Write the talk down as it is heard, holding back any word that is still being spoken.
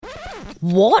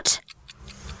What?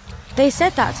 They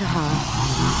said that to her.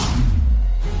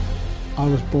 I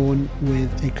was born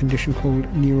with a condition called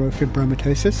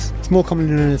neurofibromatosis. It's more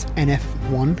commonly known as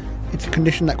NF1. It's a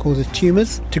condition that causes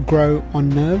tumours to grow on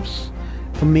nerves.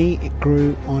 For me, it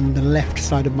grew on the left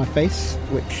side of my face,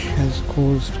 which has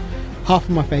caused half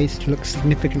of my face to look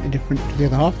significantly different to the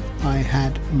other half. I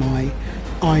had my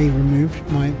eye removed,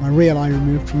 my real eye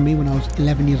removed from me when I was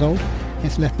 11 years old.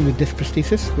 It's left me with disc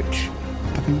prosthesis, which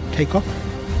I can take off.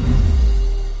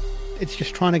 It's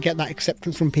just trying to get that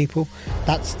acceptance from people.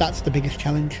 That's the biggest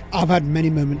challenge. I've had many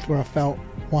moments where I felt,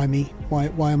 why me?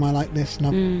 Why am I like this?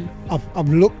 And I've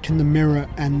looked in the mirror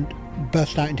and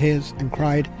burst out in tears and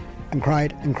cried and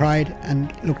cried and cried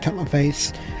and looked at my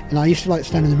face. And I used to like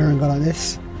stand in the mirror and go like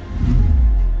this.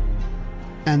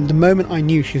 And the moment I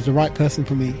knew she's the right person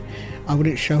for me, I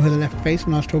wouldn't show her the left face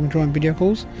when I was talking to her on video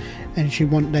calls. And she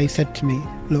one day said to me,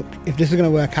 look, if this is going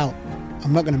to work out,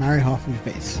 I'm not going to marry half of your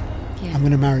face. Yeah. I'm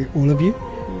going to marry all of you.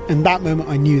 And that moment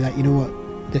I knew that, you know what,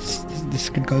 this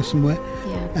could go somewhere.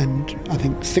 Yeah. And I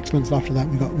think 6 months after that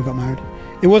we got married.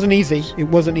 It wasn't easy.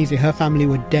 Her family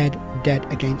were dead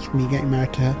against me getting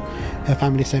married to her. Her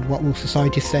family said, what will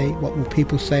society say? What will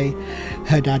people say?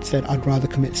 Her dad said, I'd rather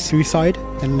commit suicide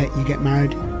than let you get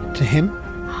married to him.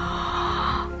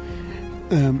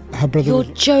 Her brother. You're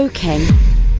joking.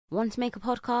 Want to make a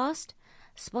podcast?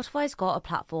 Spotify's got a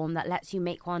platform that lets you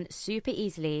make one super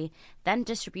easily, then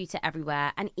distribute it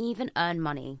everywhere and even earn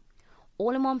money.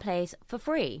 All in one place for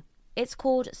free. It's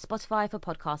called Spotify for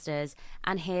Podcasters,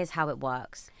 and here's how it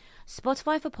works.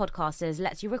 Spotify for Podcasters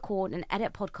lets you record and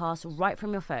edit podcasts right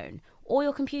from your phone or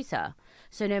your computer.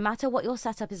 So no matter what your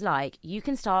setup is like, you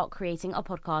can start creating a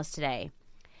podcast today.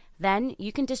 Then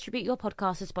you can distribute your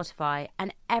podcast to Spotify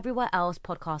and everywhere else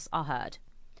podcasts are heard.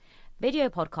 Video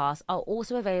podcasts are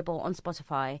also available on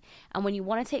Spotify, and when you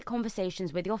want to take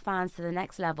conversations with your fans to the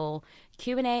next level,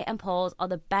 Q&A and polls are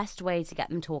the best way to get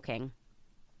them talking.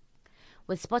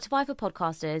 With Spotify for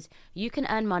Podcasters, you can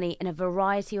earn money in a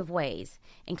variety of ways,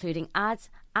 including ads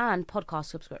and podcast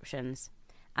subscriptions.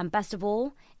 And best of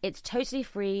all, it's totally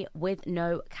free with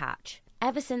no catch.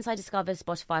 Ever since I discovered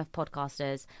Spotify for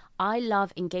Podcasters, I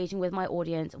love engaging with my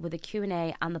audience with the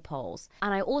Q&A and the polls.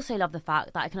 And I also love the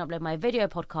fact that I can upload my video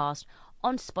podcast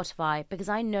onto Spotify because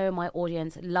I know my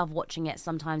audience love watching it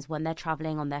sometimes when they're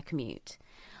traveling on their commute.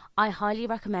 I highly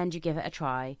recommend you give it a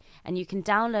try, and you can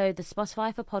download the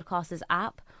Spotify for Podcasters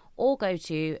app or go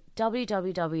to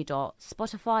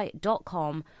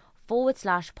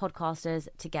www.spotify.com/podcasters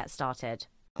to get started.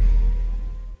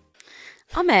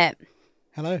 Amit.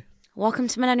 Hello. Welcome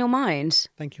to Millennial Mind.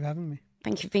 Thank you for having me.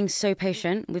 Thank you for being so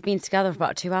patient. We've been together for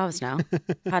about 2 hours now.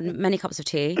 Had many cups of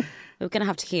tea. We were going to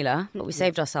have tequila, but we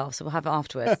saved ourselves, so we'll have it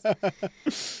afterwards.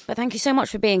 But thank you so much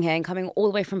for being here and coming all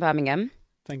the way from Birmingham.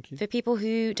 Thank you. For people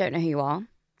who don't know who you are,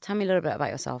 tell me a little bit about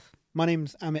yourself. My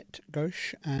name's Amit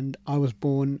Ghose, and I was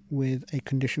born with a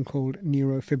condition called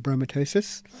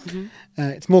neurofibromatosis. Mm-hmm.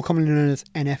 It's more commonly known as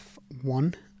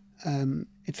NF1.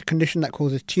 It's a condition that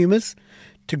causes tumours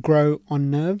to grow on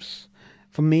nerves.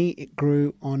 For me, it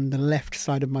grew on the left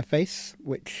side of my face,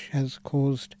 which has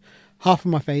caused half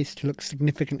of my face to look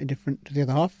significantly different to the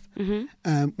other half.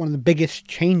 Mm-hmm. One of the biggest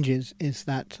changes is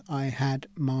that I had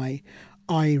my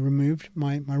eye removed,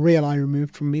 my real eye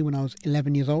removed from me when I was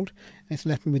 11 years old. And it's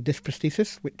left me with disc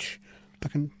prosthesis, which I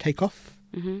can take off.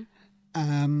 Mm-hmm.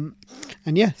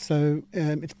 So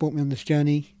it's brought me on this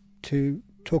journey to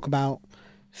talk about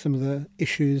some of the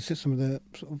issues, some of the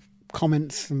sort of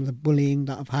comments, some of the bullying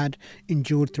that I've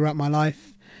endured throughout my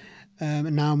life.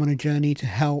 And now I'm on a journey to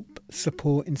help,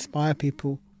 support, inspire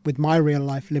people with my real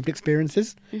life lived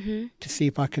experiences to see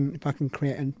if I can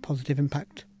create a positive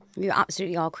impact. You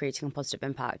absolutely are creating a positive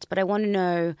impact. But I want to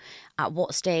know at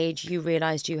what stage you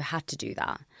realised you had to do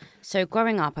that. So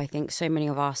growing up, I think so many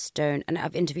of us don't. And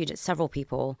I've interviewed several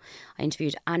people. I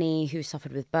interviewed Annie, who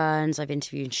suffered with burns. I've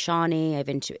interviewed Shani. I've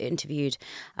interviewed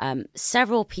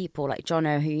several people like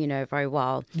Jono, who you know very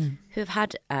well, who've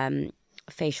had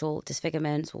facial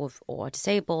disfigurements or are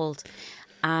disabled.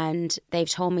 And they've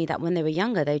told me that when they were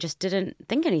younger, they just didn't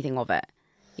think anything of it.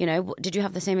 You know, did you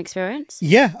have the same experience?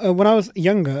 Yeah, when I was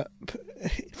younger,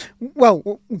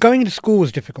 well, going to school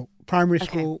was difficult. Primary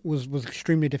school was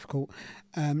extremely difficult.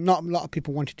 Not a lot of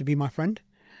people wanted to be my friend.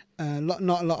 Not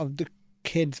a lot of the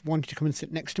kids wanted to come and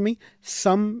sit next to me.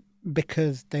 Some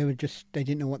because they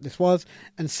didn't know what this was,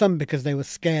 and some because they were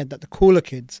scared that the cooler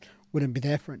kids wouldn't be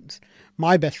their friends.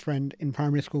 My best friend in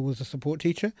primary school was a support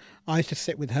teacher. I used to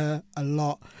sit with her a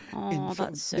lot in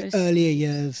the earlier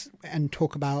years and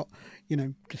talk about,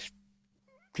 just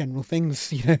general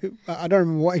things. I don't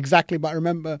remember what exactly, but I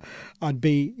remember I'd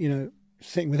be,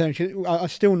 sitting with her. And I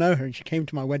still know her, and she came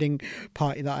to my wedding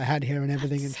party that I had here and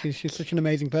everything. And she's such an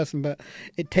amazing person. But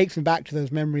it takes me back to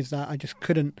those memories that I just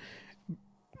couldn't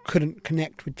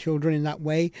connect with children in that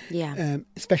way. Yeah.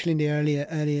 Especially in the earlier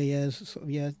years, sort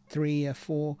of year 3, year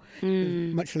 4.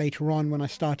 Much later on, when I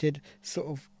started sort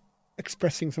of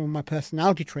expressing some of my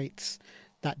personality traits,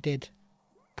 that did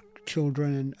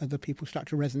children and other people start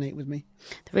to resonate with me.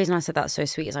 The reason I said that's so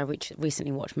sweet is I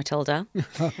recently watched Matilda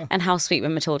and how sweet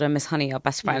when Matilda and Miss Honey are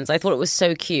best friends. I thought it was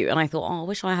so cute, and I thought, oh, I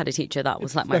wish I had a teacher that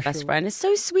was like my best friend. It's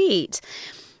so sweet.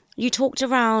 You talked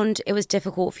around it was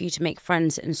difficult for you to make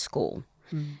friends in school.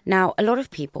 Now, a lot of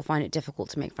people find it difficult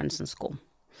to make friends in school.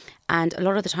 And a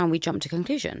lot of the time we jump to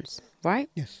conclusions, right?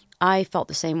 Yes. I felt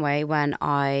the same way when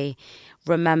I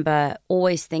remember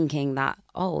always thinking that,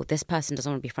 oh, this person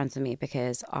doesn't want to be friends with me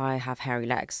because I have hairy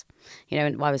legs.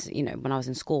 And when I was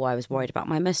in school, I was worried about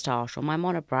my moustache or my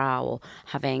monobrow or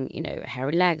having,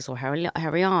 hairy legs or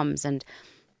hairy arms. And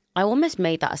I almost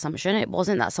made that assumption. It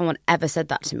wasn't that someone ever said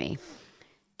that to me.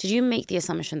 Did you make the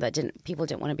assumption that people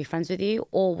didn't want to be friends with you,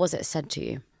 or was it said to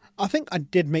you? I think I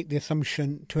did make the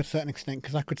assumption to a certain extent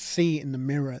because I could see in the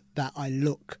mirror that I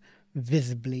look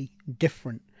visibly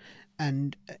different.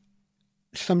 And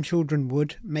some children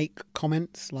would make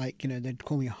comments like, they'd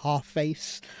call me a half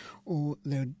face, or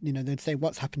they'd say,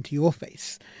 what's happened to your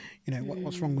face?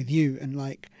 What's wrong with you? And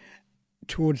like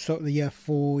towards sort of the year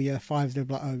 4, year 5, they'd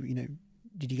be like, oh,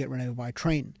 did you get run over by a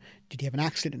train? Did you have an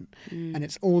accident? And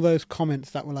it's all those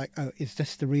comments that were like, oh, is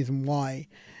this the reason why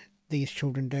these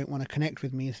children don't want to connect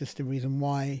with me? Is this the reason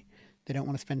why they don't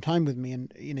want to spend time with me?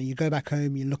 And, you go back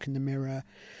home, you look in the mirror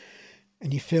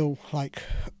and you feel like,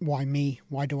 why me?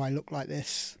 Why do I look like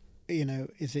this?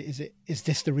 Is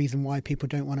this the reason why people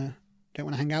don't want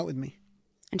to hang out with me?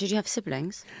 And did you have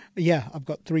siblings? Yeah, I've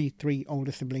got three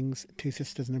older siblings, 2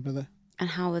 sisters and a brother.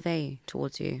 And how were they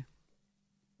towards you?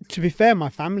 To be fair, my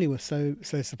family was so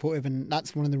supportive, and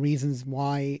that's one of the reasons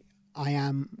why I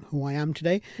am who I am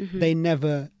today. They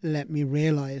never let me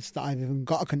realise that I've even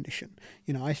got a condition.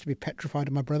 I used to be petrified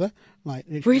of my brother. Like,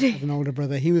 really? As an older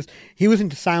brother, he was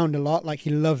into sound a lot. Like,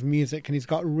 he loves music, and he's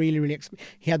got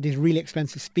he had these really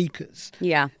expensive speakers.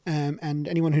 Yeah. And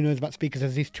anyone who knows about speakers,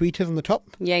 there's these tweeters on the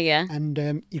top. Yeah.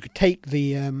 And you could take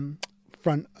the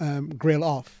front grill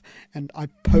off, and I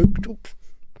poked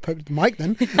the mic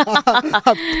then.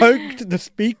 I poked the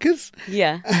speakers.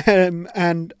 Yeah.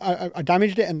 And I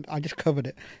damaged it, and I just covered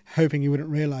it, hoping he wouldn't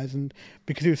realise. And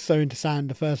because he was so into sound,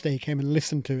 the first day he came and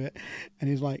listened to it, and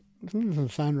he was like, "This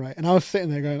doesn't sound right." And I was sitting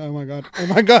there going, "Oh my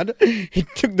god!" He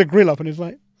took the grill up, and he was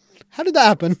like, "How did that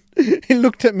happen?" He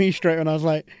looked at me straight, and I was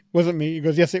like, "Wasn't me?" He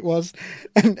goes, "Yes, it was."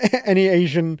 And any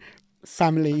Asian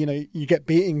family, you get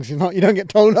beatings. You don't get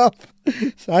told off.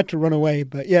 So I had to run away.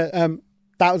 But yeah.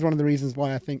 That was one of the reasons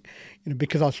why I think,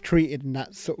 because I was treated in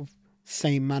that sort of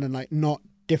same manner, like not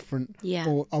different,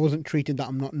 or I wasn't treated that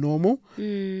I'm not normal,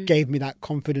 gave me that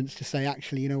confidence to say,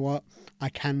 actually, you know what, I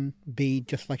can be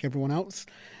just like everyone else.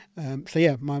 So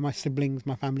yeah, my siblings,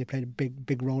 my family played a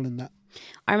big role in that.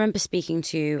 I remember speaking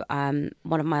to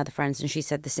one of my other friends, and she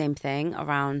said the same thing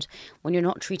around when you're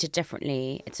not treated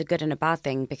differently, it's a good and a bad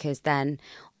thing, because then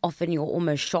often you're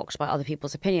almost shocked by other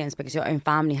people's opinions because your own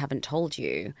family haven't told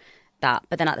you that,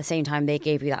 but then at the same time they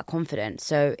gave you that confidence.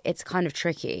 So it's kind of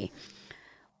tricky.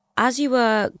 As you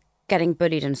were getting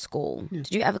bullied in school,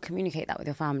 did you ever communicate that with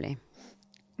your family?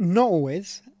 Not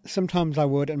always. Sometimes I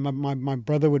would, and my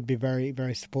brother would be very,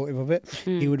 very supportive of it.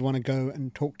 He would want to go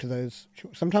and talk to those.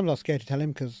 Sometimes I was scared to tell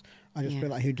him because I just feel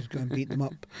like he'd just go and beat them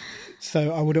up.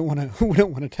 So I wouldn't want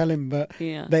to tell him. But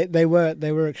they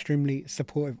were extremely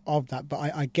supportive of that. But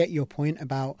I get your point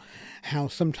about how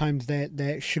sometimes they're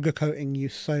sugarcoating you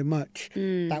so much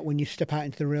that when you step out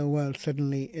into the real world,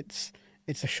 suddenly it's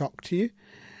a shock to you,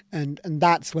 and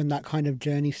that's when that kind of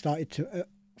journey started to.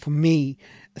 For me,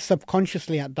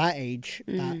 subconsciously at that age,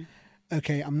 that,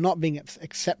 okay, I'm not being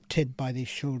accepted by these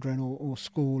children or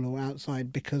school or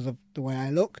outside because of the way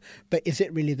I look, but is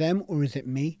it really them or is it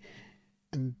me?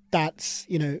 And that's,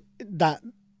 that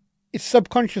it's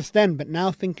subconscious then, but now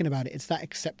thinking about it, it's that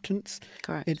acceptance.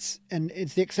 Correct. It's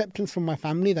the acceptance from my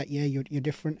family that, you're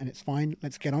different and it's fine,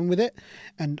 let's get on with it.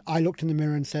 And I looked in the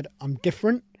mirror and said, I'm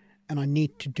different. And I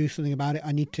need to do something about it.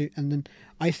 And then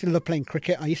I used to love playing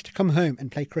cricket. I used to come home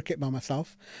and play cricket by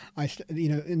myself.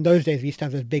 In those days we used to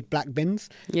have those big black bins.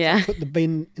 Yeah. So I put the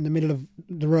bin in the middle of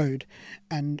the road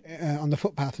and on the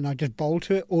footpath, and I'd just bowl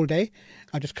to it all day.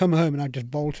 I'd just come home and I'd just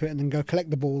bowl to it and then go collect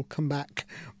the ball, come back,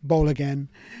 bowl again.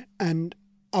 And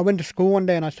I went to school one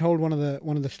day and I told one of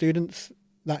the students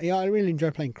that, I really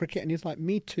enjoy playing cricket. And he's like,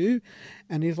 me too.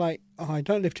 And he's like, oh, I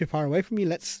don't live too far away from you.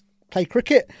 Let's play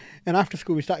cricket. And after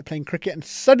school, we started playing cricket. And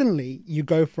suddenly you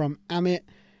go from Amit,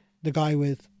 the guy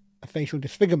with a facial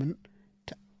disfigurement,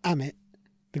 to Amit,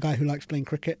 the guy who likes playing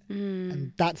cricket.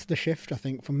 And that's the shift, I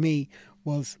think, for me,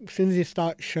 was as soon as you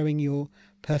start showing your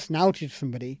personality to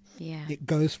somebody, it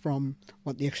goes from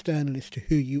what the external is to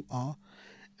who you are.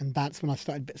 And that's when I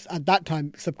started, at that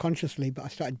time, subconsciously, but I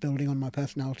started building on my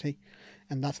personality.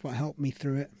 And that's what helped me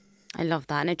through it. I love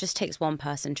that. And it just takes one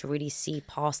person to really see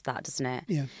past that, doesn't it?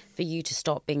 Yeah. For you to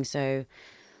stop being so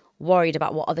worried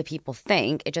about what other people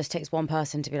think. It just takes one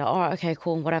person to be like, all right, okay,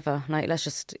 cool, whatever. Like, let's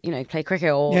just, play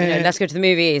cricket or, let's go to the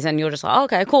movies. And you're just like, oh,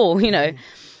 okay, cool,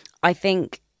 I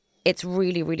think it's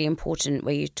really, really important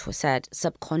where you said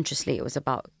subconsciously it was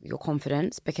about your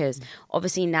confidence, because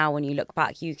obviously now when you look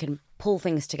back, you can pull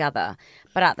things together.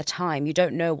 But at the time, you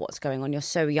don't know what's going on. You're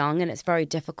so young, and it's very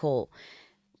difficult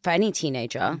for any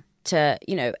teenager to,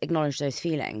 acknowledge those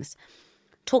feelings.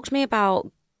 Talk to me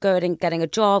about getting a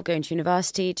job, going to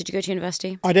university. Did you go to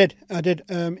university? I did.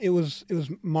 It was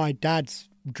my dad's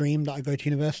dream that I go to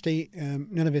university.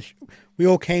 None of us, we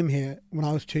all came here when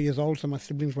I was 2 years old, so my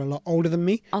siblings were a lot older than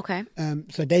me. Okay.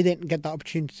 So they didn't get that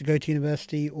opportunity to go to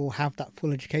university or have that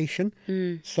full education.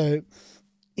 So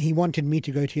he wanted me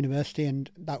to go to university,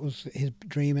 and that was his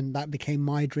dream, and that became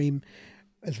my dream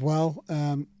as well.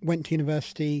 Went to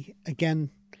university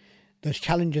again. Those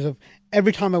challenges of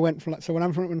every time I went from, so when I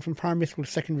went from primary school to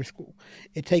secondary school,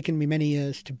 it taken me many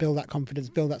years to build that confidence,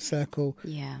 build that circle,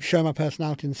 show my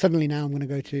personality. And suddenly now I'm going to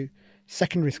go to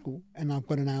secondary school, and I've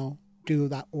got to now do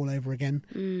that all over again.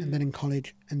 And then in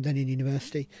college, and then in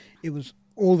university. It was,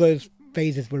 all those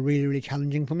phases were really, really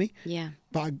challenging for me. Yeah.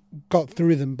 But I got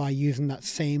through them by using that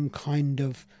same kind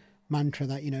of mantra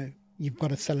that, you've got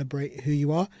to celebrate who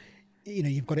you are.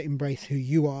 You've got to embrace who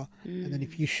you are. And then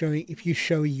if you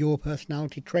show your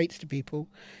personality traits to people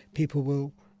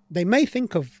will, they may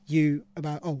think of you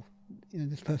about,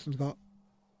 this person's got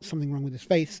something wrong with his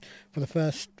face for the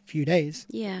first few days.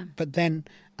 Yeah. But then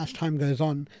as time goes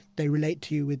on, they relate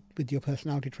to you with your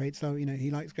personality traits. So,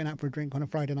 he likes going out for a drink on a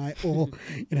Friday night, or,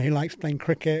 he likes playing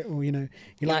cricket, or, he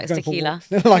likes going tequila.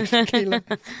 For walks. Likes tequila.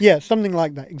 Yeah, something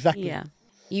like that. Exactly. Yeah.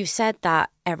 You said that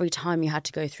every time you had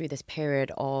to go through this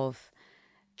period of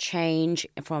change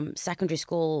from secondary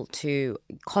school to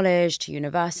college to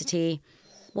university,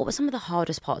 what were some of the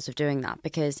hardest parts of doing that?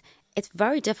 Because it's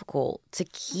very difficult to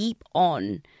keep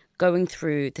on going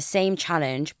through the same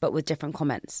challenge but with different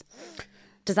comments.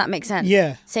 Does that make sense?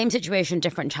 Yeah. Same situation,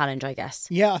 different challenge, I guess.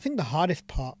 Yeah, I think the hardest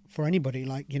part for anybody,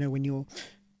 when you're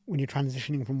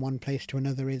transitioning from one place to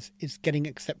another, is getting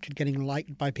accepted, getting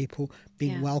liked by people,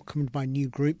 being welcomed by new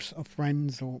groups of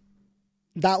friends. Or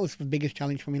that was the biggest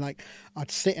challenge for me. Like,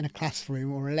 I'd sit in a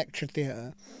classroom or a lecture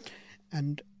theatre,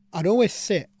 and I'd always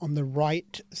sit on the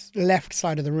left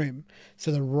side of the room,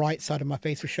 so the right side of my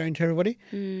face was showing to everybody,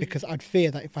 because I'd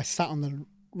fear that if I sat on the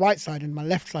right side and my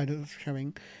left side was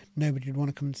showing, nobody would want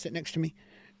to come and sit next to me.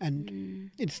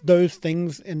 And it's those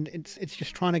things, and it's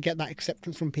just trying to get that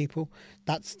acceptance from people.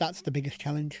 That's the biggest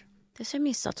challenge. There's so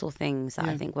many subtle things that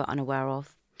I think we're unaware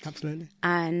of. Absolutely.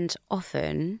 And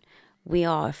often we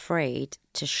are afraid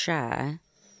to share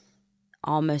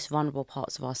our most vulnerable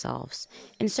parts of ourselves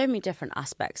in so many different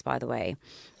aspects, by the way.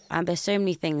 And there's so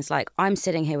many things, like I'm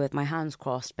sitting here with my hands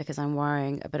crossed because I'm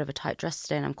wearing a bit of a tight dress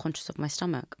today and I'm conscious of my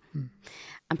stomach.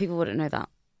 And people wouldn't know that.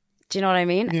 Do you know what I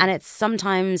mean? Yeah. And it's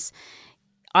sometimes,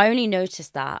 I only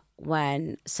noticed that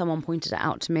when someone pointed it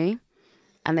out to me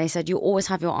and they said, you always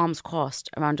have your arms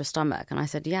crossed around your stomach. And I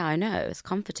said, yeah, I know, it's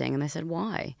comforting. And they said,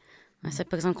 why? And I said,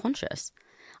 because I'm conscious.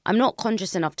 I'm not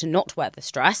conscious enough to not wear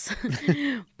this dress,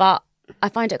 but I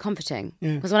find it comforting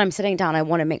because when I'm sitting down, I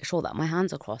want to make sure that my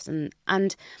hands are crossed.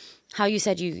 And how you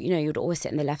said you'd always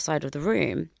sit in the left side of the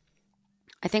room.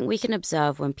 I think we can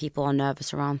observe when people are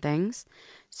nervous around things.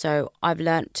 So I've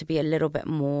learned to be a little bit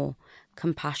more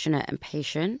compassionate and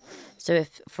patient. So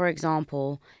if, for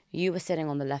example, you were sitting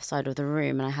on the left side of the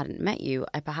room and I hadn't met you,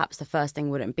 perhaps the first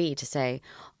thing wouldn't be to say,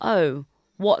 oh,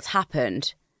 what's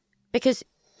happened? Because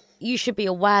you should be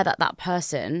aware that that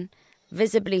person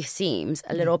visibly seems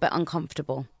a little bit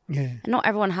uncomfortable. Yeah. And not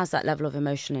everyone has that level of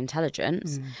emotional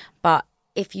intelligence. But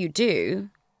if you do,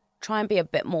 try and be a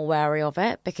bit more wary of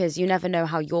it, because you never know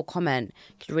how your comment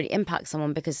could really impact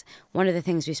someone. Because one of the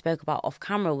things we spoke about off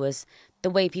camera was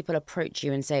the way people approach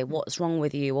you and say, what's wrong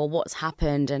with you or what's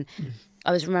happened. And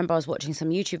I was watching some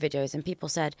YouTube videos and people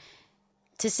said,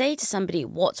 to say to somebody,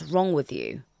 what's wrong with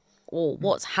you or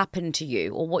what's happened to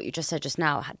you or what you just said just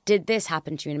now, did this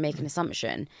happen to you, and make an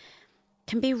assumption,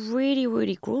 can be really,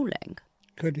 really grueling.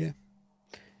 Good, yeah.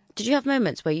 Did you have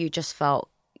moments where you just felt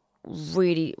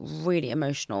really, really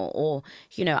emotional, or,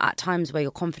 you know, at times where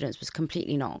your confidence was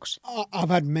completely knocked? I've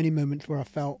had many moments where I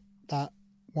felt that,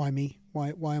 why me?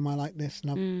 Why am I like this?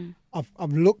 And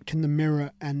I've looked in the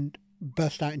mirror and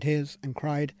burst out in tears and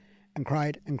cried and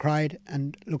cried and cried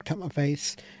and looked at my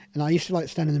face. And I used to like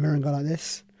stand in the mirror and go like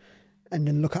this and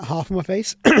then look at half of my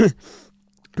face.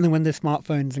 And then when the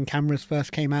smartphones and cameras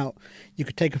first came out, you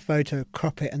could take a photo,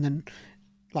 crop it, and then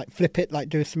like flip it, like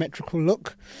do a symmetrical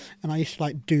look. And I used to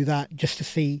like do that just to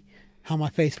see how my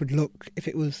face would look if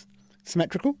it was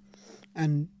symmetrical.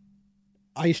 And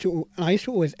I used to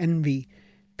always envy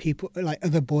people, like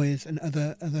other boys and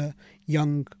other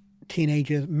young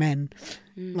teenagers, men.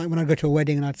 Like when I go to a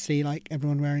wedding and I'd see like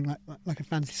everyone wearing like a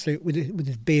fancy suit with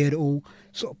his beard all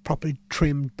sort of properly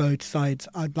trimmed both sides,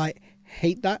 I'd like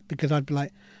hate that, because I'd be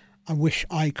like, I wish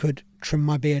I could trim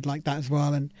my beard like that as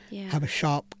well and have a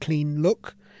sharp, clean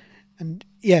look. And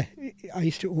yeah, I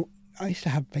used to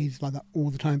have phases like that all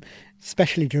the time,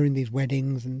 especially during these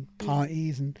weddings and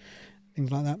parties and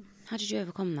things like that. How did you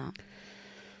overcome that?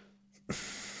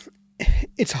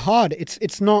 It's hard.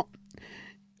 It's not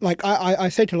like I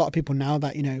say to a lot of people now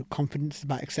that, you know, confidence is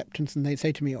about acceptance, and they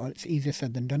say to me, "Oh, it's easier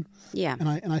said than done." Yeah.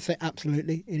 And I say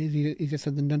absolutely, it is easier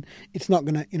said than done. It's not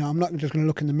gonna, you know, I'm not just gonna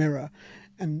look in the mirror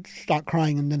and start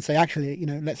crying and then say, actually, you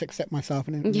know, let's accept myself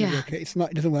and it'll be okay. It's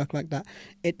not. It doesn't work like that.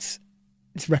 It's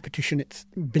repetition. It's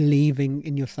believing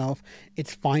in yourself.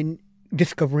 It's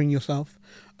discovering yourself.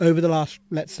 Over the last,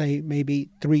 let's say, maybe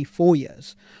 3-4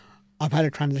 years, I've had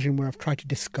a transition where I've tried to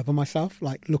discover myself,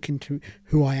 like look into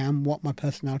who I am, what my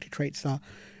personality traits are,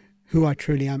 who I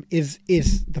truly am. Is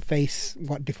the face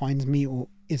what defines me, or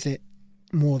is it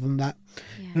more than that?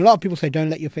 Yeah. And a lot of people say, don't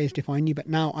let your face define you. But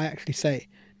now I actually say,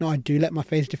 no, I do let my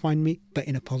face define me, but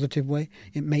in a positive way.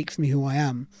 It makes me who I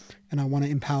am. And I want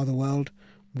to empower the world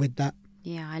with that.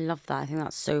 Yeah, I love that. I think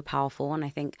that's so powerful. And I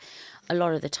think a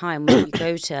lot of the time when you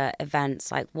go to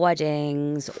events like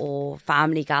weddings or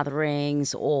family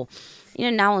gatherings, or, you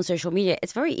know, now on social media,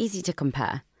 it's very easy to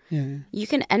compare. Yeah. You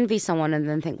can envy someone and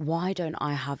then think, why don't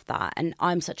I have that? And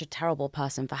I'm such a terrible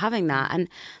person for having that. And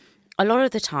a lot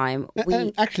of the time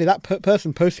and actually that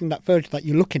person posting that photo that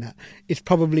you're looking at is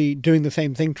probably doing the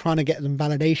same thing, trying to get them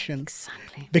validation.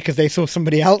 Exactly. Because they saw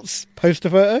somebody else post a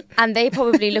photo. And they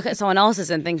probably look at someone else's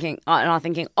and are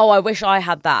thinking, oh, I wish I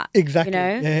had that. Exactly. You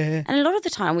know? Yeah. And a lot of the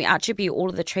time we attribute all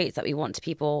of the traits that we want to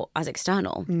people as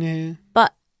external. Yeah.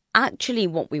 But actually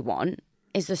what we want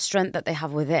is the strength that they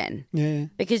have within. Yeah.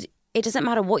 Because it doesn't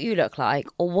matter what you look like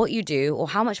or what you do or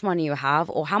how much money you have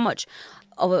or how much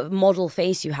of a model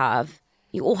face you have.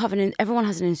 You all have everyone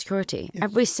has an insecurity. Yes.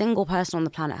 Every single person on the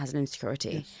planet has an insecurity.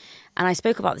 Yes. And I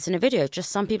spoke about this in a video,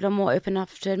 just some people are more open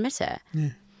enough to admit it. Yeah.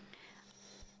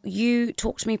 You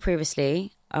talked to me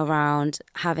previously around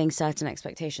having certain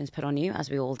expectations put on you,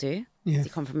 as we all do. Yes.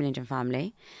 You come from an Indian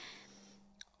family.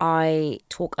 I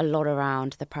talk a lot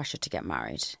around the pressure to get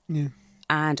married. Yeah.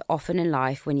 And often in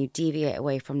life, when you deviate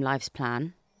away from life's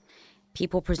plan,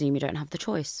 people presume you don't have the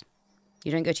choice.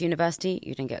 You don't go to university,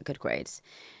 you don't get good grades.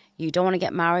 You don't want to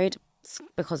get married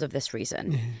because of this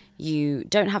reason. Mm-hmm. You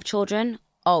don't have children,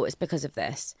 oh, it's because of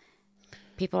this.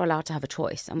 People are allowed to have a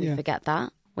choice, and we forget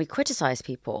that. We criticize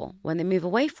people when they move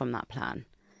away from that plan.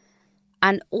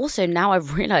 And also now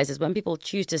I've realized is when people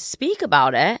choose to speak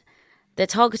about it, they're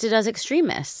targeted as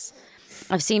extremists.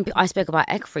 I spoke about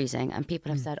egg freezing, and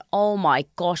people have said, oh my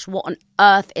gosh, what on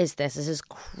earth is this? This is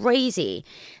crazy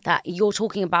that you're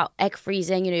talking about egg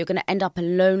freezing. You know, you're going to end up a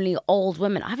lonely old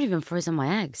woman. I haven't even frozen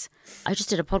my eggs. I just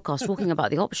did a podcast talking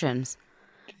about the options.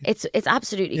 It's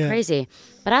absolutely crazy.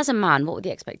 But as a man, what were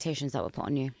the expectations that were put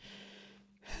on you?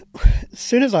 As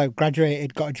soon as I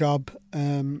graduated, got a job,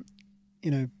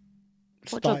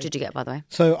 What job did you get, by the way?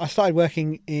 So I started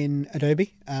working in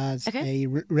Adobe as a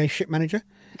relationship manager.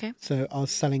 Okay. So I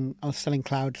was selling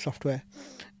cloud software,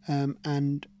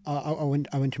 and I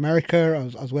went to America.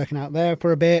 I was working out there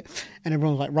for a bit, and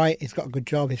everyone was like, "Right, he's got a good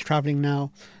job. He's traveling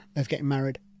now. Let's get him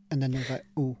married." And then they was like,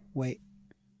 "Oh, wait,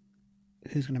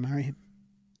 who's going to marry him?"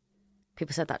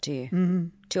 People said that to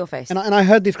you, to your face. And I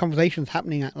heard these conversations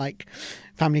happening at like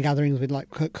family gatherings with like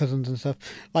cousins and stuff.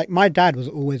 Like my dad was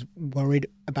always worried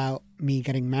about me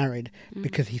getting married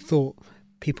because he thought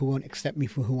people won't accept me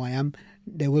for who I am.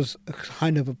 There was a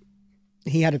kind of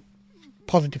he had a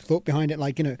positive thought behind it.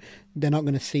 Like, you know, they're not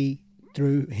going to see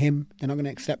through him. They're not going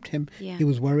to accept him. Yeah. He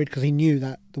was worried because he knew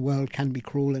that the world can be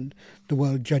cruel and the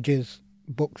world judges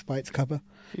books by its cover.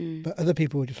 But other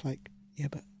people were just like, yeah,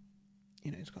 but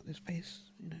you know, he's got this face,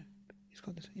 you know, he's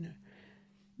got this, you know,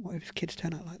 what if his kids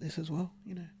turn out like this as well?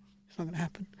 You know, it's not going to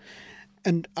happen.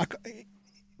 And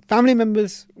family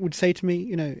members would say to me,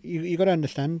 you got to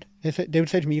understand. They would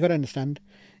say to me, you got to understand.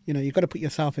 You got to put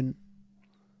yourself in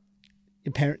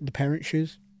the parent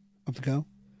shoes of the girl.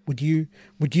 Would you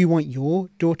want your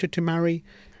daughter to marry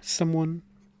someone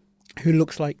who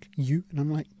looks like you? And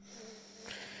I'm like,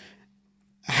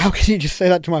 how can you just say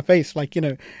that to my face?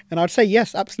 And I'd say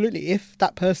yes, absolutely. If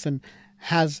that person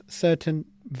has certain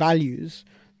values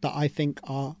that I think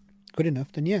are good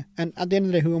enough, then yeah. And at the end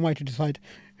of the day, who am I to decide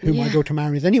who my daughter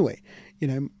marries anyway?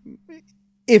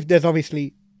 If there's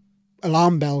obviously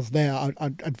alarm bells there,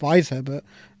 I'd advise her. But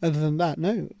other than that,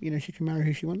 no, she can marry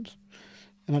who she wants.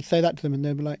 And I'd say that to them and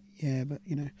they'd be like, yeah, but,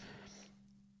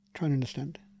 try and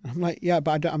understand. I'm like, yeah,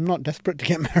 but I'm not desperate to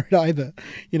get married either.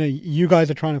 You guys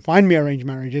are trying to find me arranged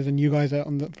marriages and you guys are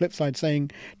on the flip side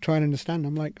saying, try and understand.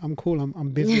 I'm like, I'm cool.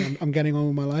 I'm busy. I'm getting on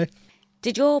with my life.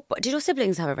 Did your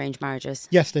siblings have arranged marriages?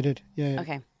 Yes, they did. Yeah.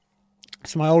 Okay.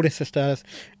 So my oldest sister has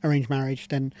arranged marriage.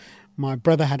 Then my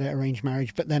brother had an arranged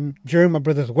marriage. But then during my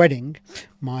brother's wedding,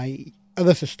 my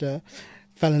other sister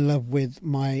fell in love with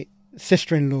my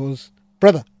sister-in-law's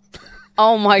brother.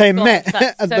 Oh my they God, met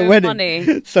that's at so the wedding.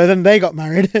 Funny. So then they got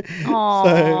married.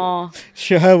 Aww.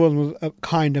 So her one was a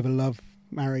kind of a love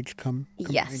marriage come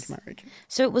yes. arranged marriage.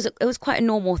 So it was quite a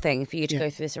normal thing for you to go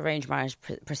through this arranged marriage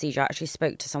procedure. I actually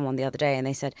spoke to someone the other day and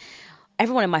they said,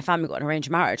 everyone in my family got an arranged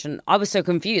marriage. And I was so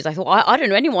confused. I thought, I don't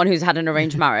know anyone who's had an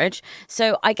arranged marriage.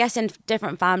 So I guess in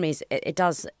different families, it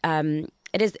does...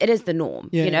 It is the norm,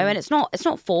 and it's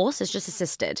not forced, it's just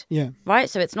assisted. Yeah. Right?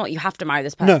 So it's not you have to marry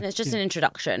this person, No. it's just an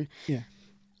introduction. Yeah.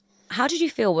 How did you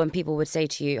feel when people would say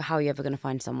to you, how are you ever going to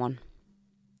find someone?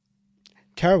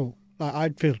 Terrible.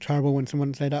 I'd feel terrible when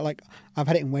someone say that. I've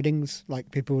had it in weddings,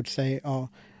 people would say, oh,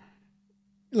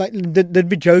 they'd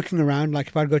be joking around,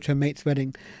 if I'd go to a mate's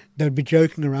wedding, they'd be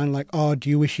joking around oh, do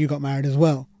you wish you got married as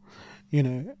well?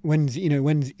 When's in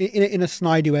a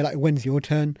snidey way, when's your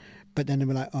turn? But then they'd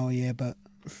be like, oh yeah, but...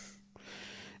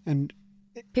 And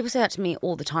people say that to me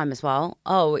all the time as well.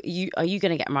 Oh, are you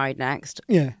going to get married next?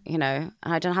 Yeah. And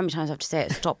I don't know how many times I have to say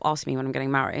it. Stop asking me when I'm getting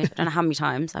married. I don't know how many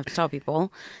times I have to tell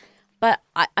people. But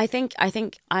I think I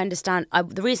understand.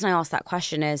 The reason I asked that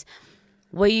question is,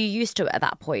 were you used to it at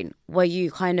that point? Were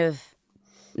you kind of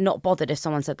not bothered if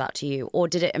someone said that to you, or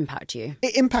did it impact you?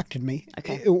 It impacted me.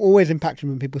 Okay. It always impacted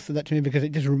me when people said that to me because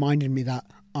it just reminded me that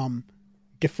I'm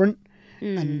different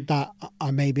and that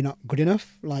I'm maybe not good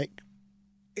enough.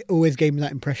 It always gave me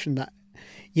that impression that,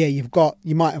 yeah, you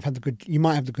might have the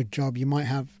good job, you might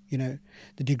have,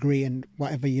 the degree and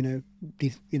whatever, you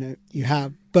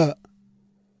have, but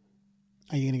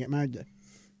are you going to get married though?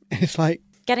 It's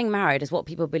getting married is what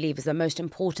people believe is the most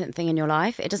important thing in your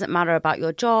life. It doesn't matter about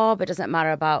your job. It doesn't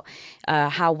matter about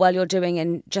how well you're doing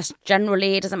and just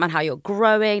generally. It doesn't matter how you're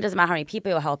growing. It doesn't matter how many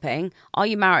people you're helping. Are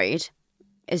you married?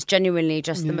 Is genuinely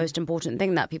just the most important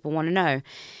thing that people want to know.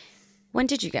 When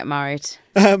did you get married?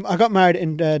 I got married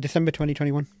in December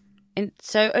 2021.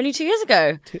 So only 2 years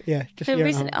ago? Just so a year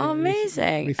recently. and a half,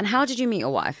 amazing. Recently. And how did you meet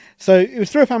your wife? So it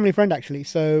was through a family friend, actually.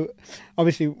 So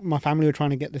obviously my family were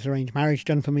trying to get this arranged marriage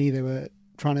done for me. They were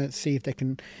trying to see if they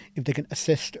can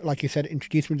assist, like you said,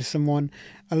 introduce me to someone.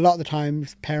 A lot of the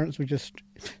times parents were just...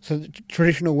 So the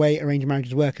traditional way arranged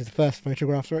marriages work is the first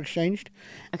photographs are exchanged.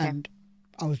 Okay. And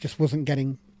I wasn't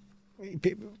getting...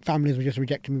 Families were just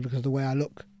rejecting me because of the way I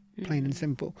look. Plain and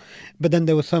simple. But then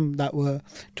there were some that were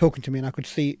talking to me and I could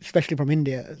see, especially from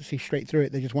India, see straight through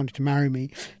it. They just wanted to marry me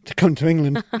to come to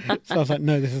England. So I was like,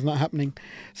 no, this is not happening.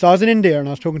 So I was in India and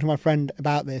I was talking to my friend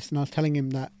about this and I was telling him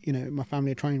that, my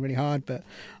family are trying really hard, but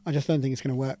I just don't think it's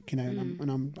going to work,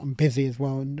 and I'm busy as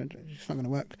well and it's not going to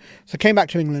work. So I came back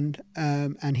to England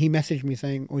and he messaged me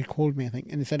saying, or he called me, I think,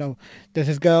 and he said, oh, there's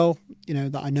this girl,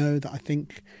 that I know that I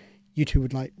think you two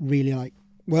would really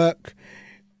work.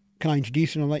 Can I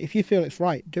introduce her? And I'm like, if you feel it's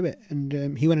right, do it.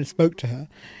 And he went and spoke to her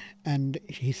and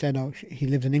he said, oh, he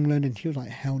lives in England. And she was like,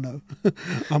 hell no,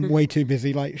 I'm way too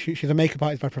busy. She's a makeup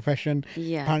artist by profession.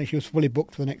 Yeah. Apparently she was fully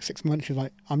booked for the next 6 months. She was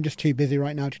like, I'm just too busy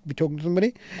right now to be talking to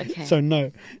somebody. Okay. So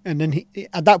no. And then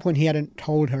at that point, he hadn't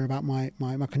told her about my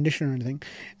condition or anything.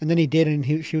 And then he did. And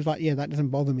she was like, yeah, that doesn't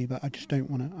bother me, but I just don't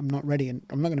want to, I'm not ready. And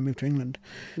I'm not going to move to England.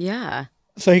 Yeah.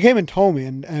 So he came and told me,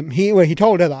 and he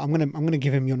told her that I'm gonna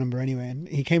give him your number anyway. And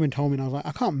he came and told me, and I was like,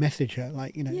 I can't message her,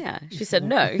 Yeah, she said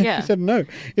no. Yeah, she said no.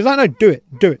 He's like, no, do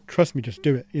it. Trust me, just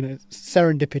do it. It's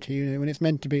serendipity. When it's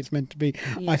meant to be, it's meant to be.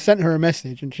 Yeah. I sent her a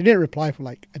message, and she didn't reply for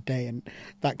a day, and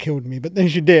that killed me. But then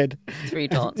she did. 3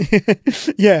 dots.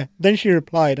 Yeah. Then she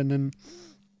replied, and then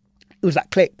it was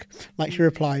that click. She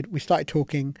replied. We started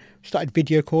talking. We started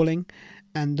video calling,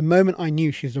 and the moment I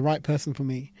knew she was the right person for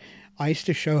me, I used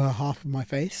to show her half of my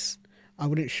face. I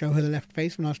wouldn't show her the left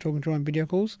face when I was talking to her on video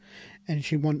calls. And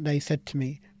she one day said to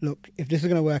me, look, if this is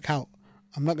going to work out,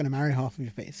 I'm not going to marry half of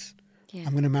your face. Yeah.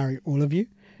 I'm going to marry all of you.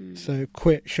 So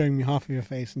quit showing me half of your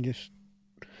face and just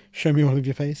show me all of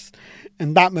your face.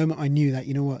 And that moment I knew that,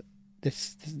 you know what,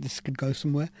 this could go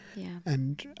somewhere. Yeah.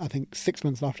 And I think 6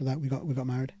 months after that, we got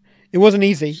married. It wasn't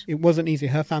easy. It wasn't easy.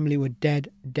 Her family were dead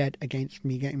against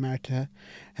me getting married to her.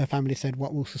 Her family said,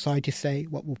 what will society say?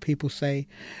 What will people say?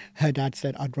 Her dad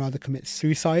said, I'd rather commit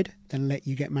suicide than let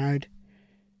you get married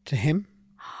to him.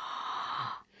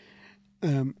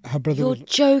 Her brother You're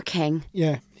joking.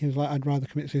 Yeah, he was like, I'd rather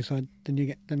commit suicide than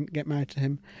get married to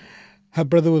him. Her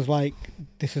brother was like,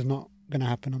 this is not going to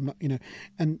happen. I'm not,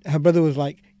 and her brother was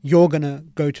like, you're going to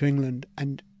go to England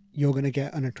and you're going to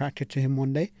get unattracted to him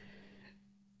one day.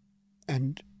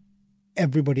 And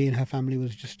everybody in her family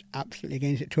was just absolutely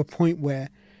against it, to a point where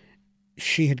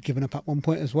she had given up at one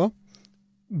point as well.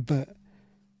 But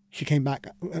she came back.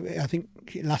 I think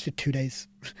it lasted 2 days.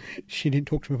 She didn't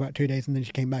talk to me for about 2 days, and then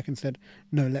she came back and said,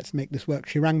 no, let's make this work.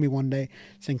 She rang me one day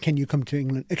saying, can you come to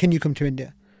England? Can you come to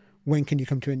India? When can you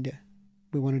come to India?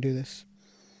 We want to do this.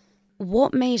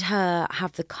 What made her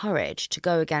have the courage to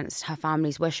go against her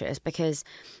family's wishes? Because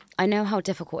I know how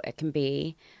difficult it can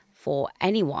be for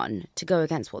anyone to go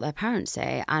against what their parents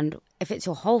say. And if it's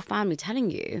your whole family telling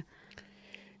you.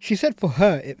 She said for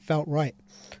her, it felt right.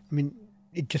 I mean,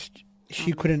 it just,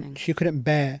 she couldn't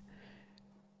bear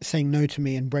saying no to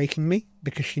me and breaking me,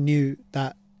 because she knew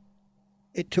that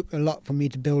it took a lot for me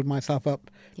to build myself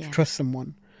up to trust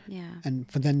someone. Yeah. And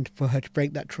for her to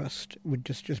break that trust would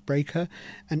just break her.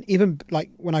 And even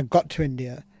like when I got to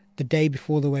India, the day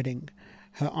before the wedding,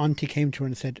 her auntie came to her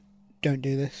and said, don't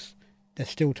do this. There's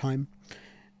still time.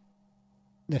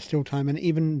 There's still time. And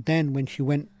even then, when she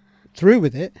went through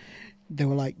with it, they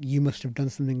were like, you must have done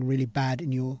something really bad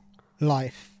in your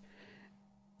life.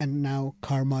 And now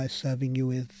karma is serving you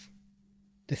with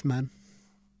this man.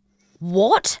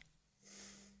 What?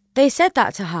 They said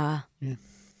that to her? Yeah.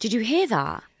 Did you hear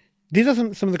that? These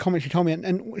are some of the comments she told me.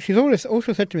 And she's always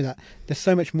also said to me that there's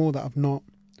so much more that I've not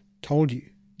told you,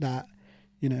 that,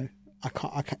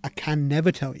 I can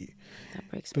never tell you. That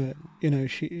breaks me.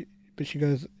 But, she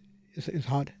goes, it's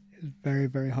hard. It's very,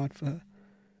 very hard for her.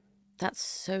 That's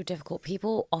so difficult.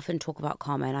 People often talk about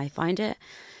karma, and I find it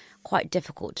quite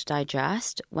difficult to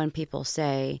digest when people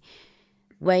say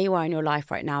where you are in your life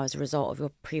right now as a result of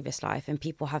your previous life. And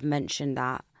people have mentioned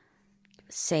that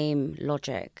same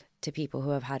logic to people who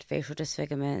have had facial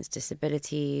disfigurements,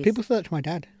 disabilities. People said that to my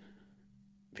dad.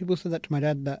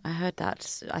 That I heard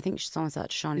that. I think someone said that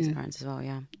to Shani's parents as well,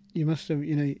 yeah. You must have,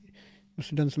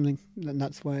 done something, and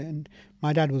that's why. And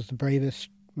my dad was the bravest,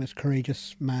 most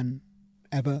courageous man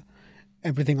ever.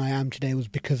 Everything I am today was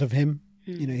because of him.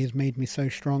 He's made me so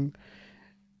strong.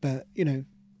 But,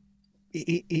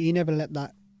 he never let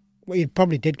that, well, he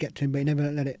probably did get to him, but he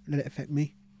never let it affect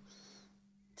me.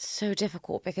 So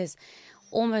difficult, because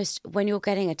almost when you're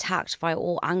getting attacked by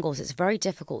all angles, it's very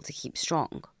difficult to keep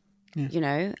strong.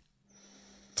 Yeah.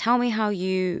 Tell me how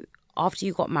you, after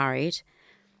you got married,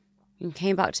 you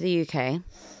came back to the UK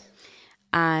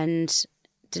and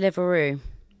Deliveroo.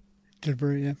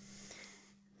 Deliveroo, yeah.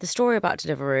 The story about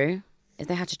Deliveroo is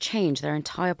they had to change their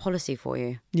entire policy for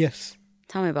you. Yes.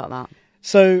 Tell me about that.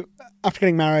 So after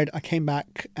getting married, I came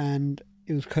back and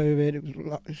it was COVID. It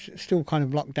was still kind of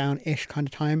lockdown-ish kind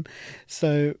of time.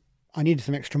 So I needed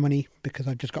some extra money because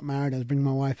I just got married. I was bringing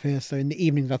my wife here. So in the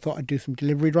evenings, I thought I'd do some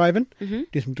delivery driving,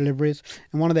 do some deliveries.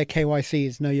 And one of their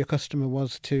KYCs, know your customer,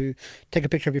 was to take a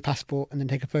picture of your passport and then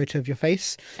take a photo of your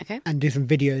face and do some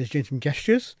videos, doing some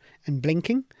gestures and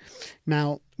blinking.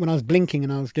 Now, when I was blinking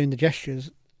and I was doing the gestures,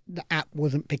 the app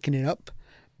wasn't picking it up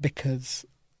because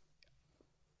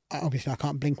obviously I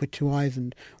can't blink with two eyes.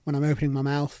 And when I'm opening my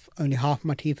mouth, only half of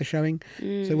my teeth are showing. So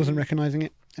it wasn't recognising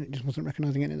it. And it just wasn't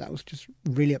recognising it, and that was just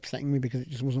really upsetting me because it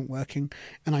just wasn't working.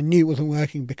 And I knew it wasn't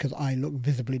working because I looked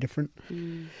visibly different.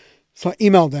 So I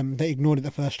emailed them. They ignored it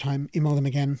the first time. Emailed them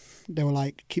again. They were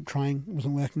like, keep trying. It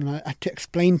wasn't working. And I had to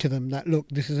explain to them that, look,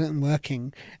 this isn't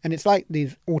working. And it's like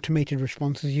these automated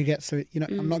responses you get. So,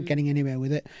 I'm not getting anywhere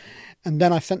with it. And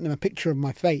then I sent them a picture of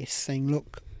my face saying,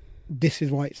 look, this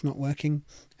is why it's not working.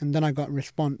 And then I got a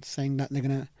response saying that they're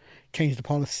going to change the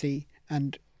policy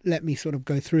and let me sort of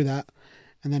go through that.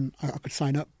 And then I could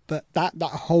sign up. But that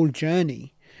whole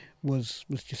journey was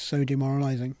just so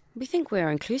demoralising. We think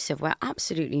we're inclusive. We're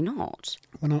absolutely not.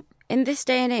 We're not. In this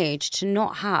day and age, to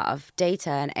not have data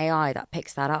and AI that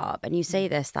picks that up, and you say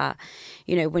this, that,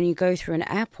 when you go through an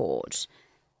airport,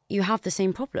 you have the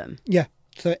same problem. Yeah.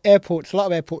 So airports, a lot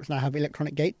of airports now have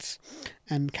electronic gates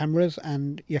and cameras,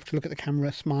 and you have to look at the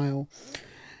camera, smile.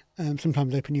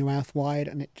 Sometimes open your mouth wide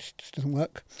and it just doesn't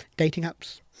work. Dating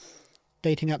apps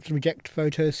reject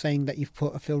photos saying that you've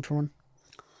put a filter on.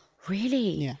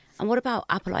 Really? Yeah. And what about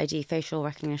Apple ID facial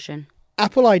recognition?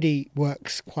 Apple ID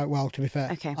works quite well, to be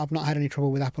fair. Okay. I've not had any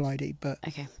trouble with Apple ID, but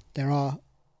Okay.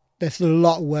 there's a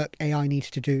lot of work AI needs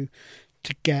to do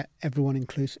to get everyone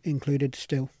included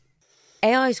still.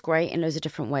 AI is great in loads of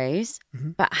different ways,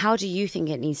 but how do you think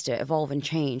it needs to evolve and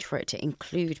change for it to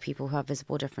include people who have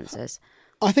visible differences?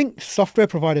 I think software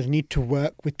providers need to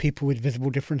work with people with visible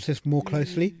differences more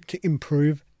closely to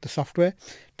improve the software,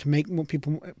 to make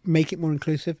it more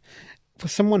inclusive. For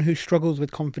someone who struggles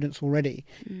with confidence already,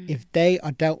 if they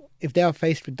are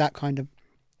faced with that kind of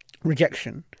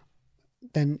rejection,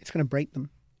 then it's going to break them.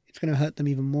 It's going to hurt them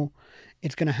even more.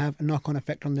 It's going to have a knock-on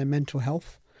effect on their mental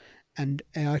health. And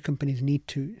AI companies need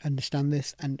to understand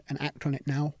this and act on it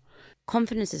now.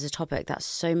 Confidence is a topic that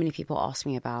so many people ask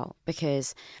me about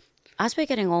because as we're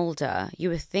getting older, you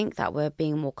would think that we're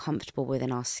being more comfortable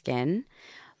within our skin.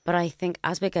 But I think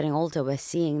as we're getting older, we're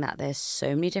seeing that there's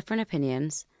so many different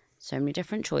opinions, so many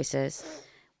different choices.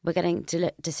 We're getting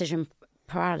decision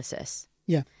paralysis.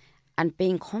 Yeah. And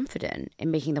being confident in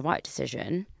making the right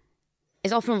decision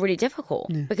is often really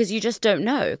difficult because you just don't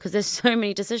know because there's so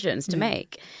many decisions to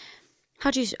make. How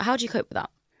do you cope with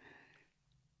that?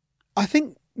 I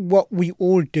think what we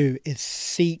all do is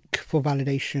seek for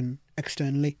validation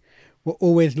externally. We're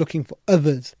always looking for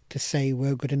others to say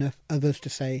we're good enough, others to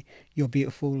say you're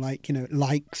beautiful,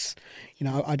 likes.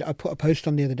 I put a post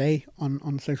on the other day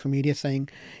on social media saying,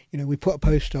 we put a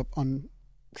post up on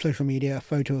social media, a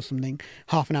photo or something.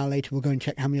 Half an hour later, we'll go and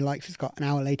check how many likes it's got. An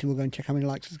hour later, we'll go and check how many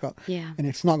likes it's got. Yeah. And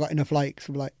if it's not got enough likes,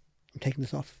 we're like, I'm taking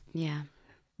this off. Yeah.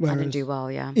 Whereas, I didn't do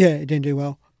well, yeah. Yeah, it didn't do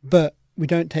well. But we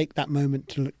don't take that moment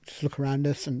to look around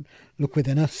us and look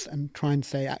within us and try and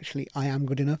say, actually, I am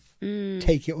good enough.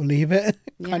 Take it or leave it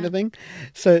kind of thing.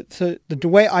 So the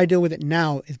way I deal with it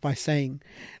now is by saying,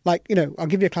 I'll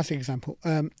give you a classic example.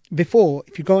 Before,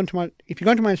 if you go into my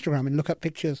Instagram and look at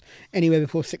pictures anywhere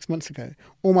before 6 months ago,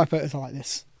 all my photos are like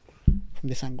this, from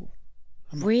this angle.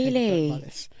 Really? Like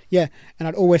this. Yeah, and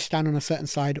I'd always stand on a certain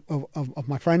side of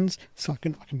my friends so I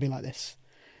can be like this.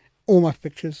 All my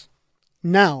pictures.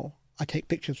 Now I take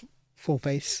pictures full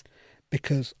face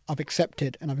because I've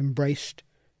accepted and I've embraced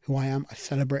who I am. I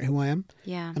celebrate who I am.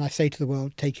 Yeah. And I say to the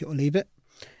world, take it or leave it.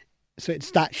 So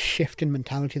it's that shift in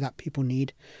mentality that people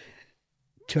need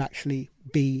to actually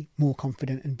be more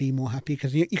confident and be more happy,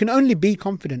 because you can only be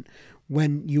confident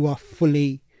when you are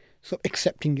fully sort of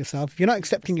accepting yourself. If you're not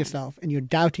accepting yourself and you're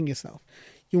doubting yourself,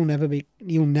 you'll never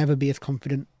be as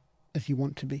confident as you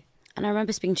want to be. And I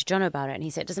remember speaking to John about it, and he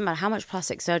said it doesn't matter how much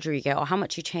plastic surgery you get or how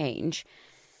much you change,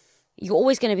 you're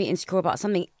always going to be insecure about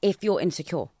something if you're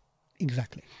insecure.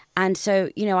 Exactly. And so,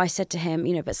 I said to him,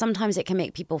 but sometimes it can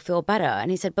make people feel better.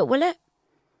 And he said, but will it?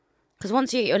 Because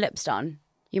once you get your lips done,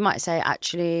 you might say,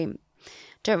 actually,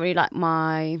 don't really like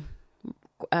my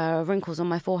wrinkles on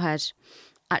my forehead.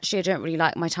 Actually, I don't really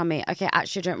like my tummy. Okay,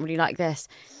 actually, I don't really like this.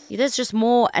 There's just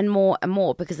more and more and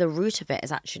more, because the root of it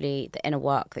is actually the inner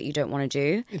work that you don't want to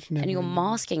do. And you're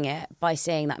masking it by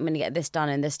saying that I'm going to get this done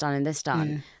and this done and this done.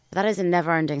 Yeah. But that is a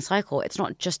never-ending cycle. It's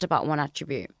not just about one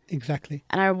attribute. Exactly.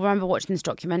 And I remember watching this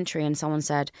documentary and someone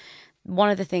said, one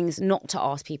of the things not to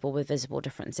ask people with visible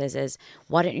differences is,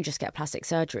 why don't you just get plastic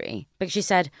surgery? Because she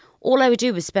said, all I would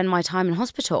do was spend my time in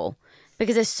hospital,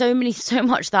 because there's so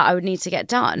much that I would need to get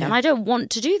done. Yeah. And I don't want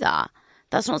to do that.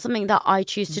 That's not something that I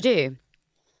choose to do.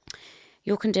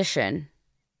 Your condition,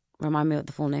 remind me of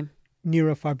the full name.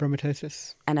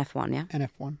 Neurofibromatosis. NF1, yeah?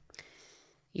 NF1.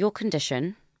 Your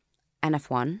condition,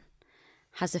 NF1,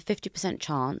 has a 50%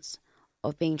 chance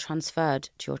of being transferred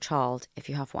to your child if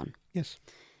you have one. Yes.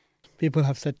 People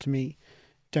have said to me,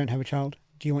 don't have a child.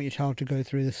 Do you want your child to go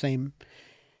through the same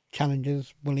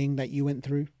challenges, bullying that you went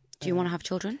through? Do you want to have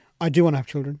children? I do want to have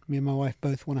children. Me and my wife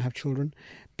both want to have children.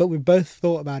 But we've both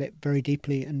thought about it very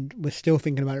deeply, and we're still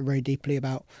thinking about it very deeply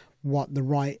about what the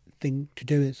right thing to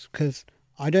do is, because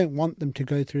I don't want them to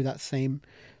go through that same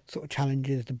sort of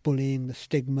challenges, the bullying, the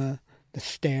stigma, the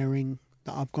staring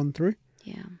that I've gone through.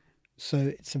 Yeah. So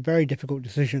it's a very difficult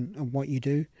decision of what you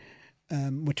do.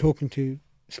 We're talking to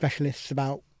specialists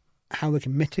about how we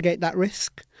can mitigate that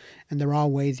risk, and there are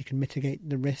ways you can mitigate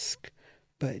the risk,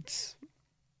 but it's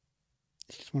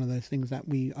just one of those things that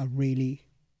we are really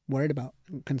worried about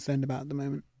and concerned about at the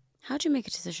moment. How do you make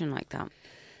a decision like that?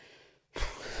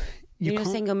 You're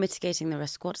saying you're mitigating the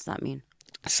risk. What does that mean?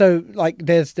 So,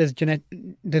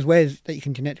 there's ways that you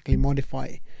can genetically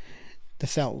modify the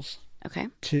cells. Okay.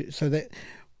 So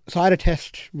I had a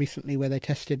test recently where they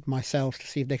tested my cells to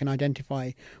see if they can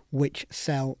identify which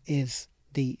cell is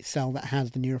the cell that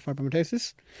has the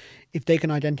neurofibromatosis. If they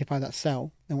can identify that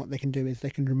cell, then what they can do is they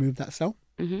can remove that cell.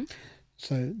 Mm-hmm.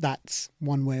 So that's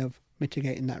one way of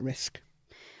mitigating that risk.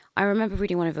 I remember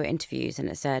reading one of your interviews and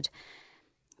it said,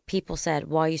 people said,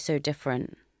 why are you so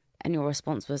different? And your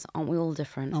response was, aren't we all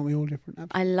different? Aren't we all different?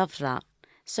 Absolutely. I loved that.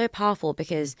 So powerful,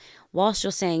 because whilst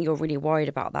you're saying you're really worried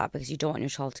about that because you don't want your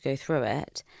child to go through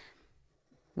it,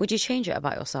 would you change it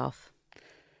about yourself?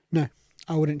 No,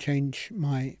 I wouldn't change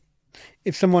my...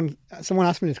 If someone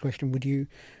asked me this question, would you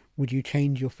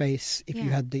change your face if you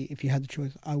had the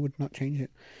choice? I would not change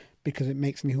it, because it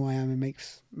makes me who I am. It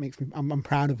makes me... I'm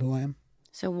proud of who I am.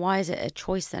 So why is it a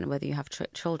choice then, whether you have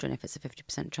children, if it's a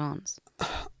 50% chance?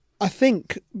 I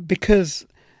think because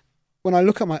when I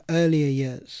look at my earlier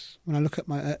years, when I look at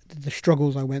my the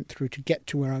struggles I went through to get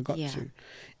to where I got to,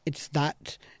 it's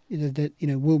that,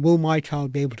 will my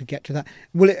child be able to get to that?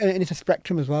 Will it? And it's a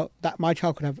spectrum as well. That my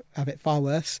child could have it far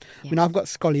worse. Yeah. I mean, I've got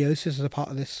scoliosis as a part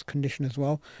of this condition as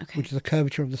well, which is a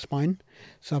curvature of the spine.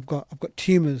 So I've got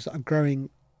tumours that are growing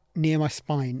near my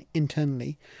spine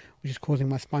internally, which is causing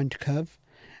my spine to curve.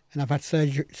 And I've had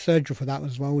surgery for that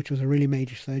as well, which was a really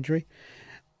major surgery.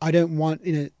 I don't want,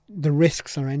 the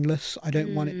risks are endless. I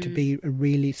don't want it to be a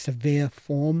really severe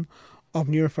form of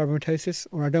neurofibromatosis,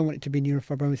 or I don't want it to be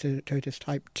neurofibromatosis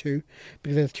type 2,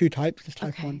 because there's two types. There's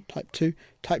type 1, type 2.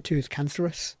 Type 2 is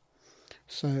cancerous.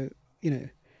 So,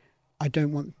 I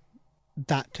don't want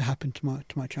that to happen to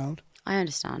my child. I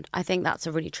understand. I think that's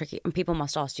a really tricky, and people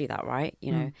must ask you that, right?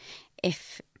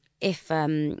 If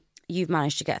you've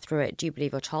managed to get through it, do you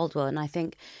believe your child will? And I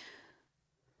think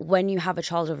when you have a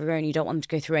child of your own, you don't want them to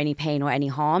go through any pain or any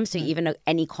harm. So even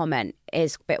any comment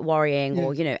is a bit worrying,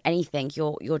 or anything.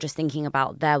 You're just thinking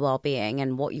about their well-being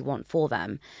and what you want for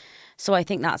them. So I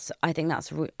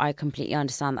completely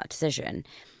understand that decision.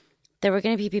 There are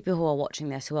going to be people who are watching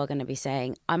this who are going to be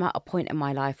saying, I'm at a point in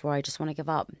my life where I just want to give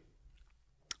up,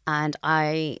 and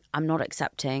I'm not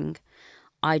accepting.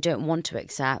 I don't want to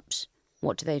accept.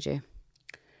 What do they do?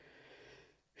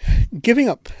 Giving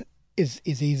up is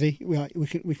easy.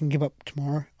 We can give up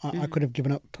tomorrow. I could have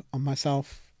given up on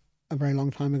myself a very long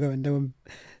time ago, and there were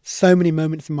so many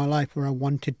moments in my life where I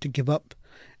wanted to give up,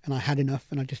 and I had enough,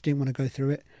 and I just didn't want to go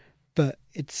through it. But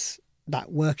it's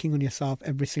that working on yourself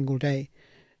every single day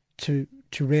to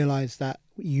realise that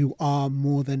you are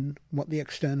more than what the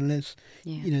external is.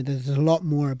 Yeah. There's a lot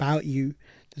more about you.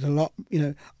 There's a lot.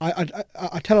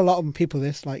 I tell a lot of people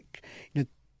this, like,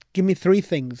 give me 3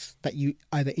 things that you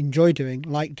either enjoy doing,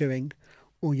 like doing,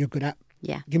 or you're good at.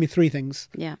 Yeah. Give me 3 things.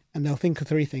 Yeah. And they'll think of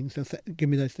 3 things. They'll give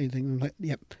me those 3 things. I'm like,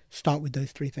 yep, start with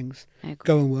those 3 things.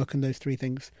 Go and work on those 3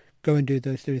 things. Go and do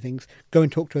those 3 things. Go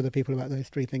and talk to other people about those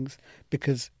 3 things.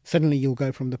 Because suddenly you'll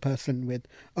go from the person with,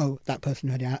 that person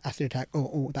who had an acid attack,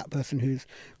 or that person who's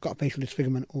got a facial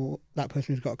disfigurement, or that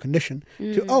person who's got a condition,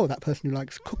 to, that person who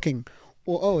likes cooking,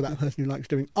 or that person who likes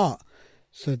doing art.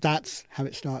 So that's how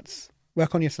it starts.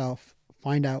 Work on yourself,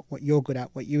 find out what you're good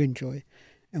at, what you enjoy,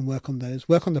 and work on those.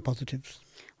 Work on the positives.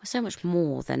 We're so much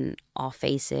more than our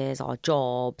faces, our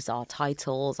jobs, our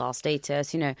titles, our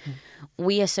status.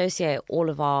 We associate all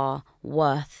of our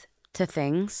worth to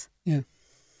things,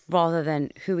 rather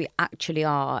than who we actually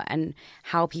are and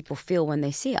how people feel when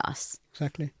they see us.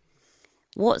 Exactly.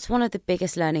 What's one of the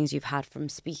biggest learnings you've had from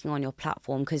speaking on your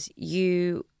platform? Because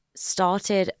you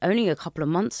started only a couple of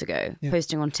months ago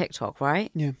posting on TikTok,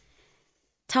 right? Yeah.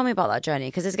 Tell me about that journey,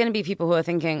 because there's going to be people who are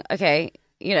thinking, okay,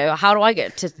 how do I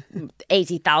get to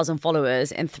 80,000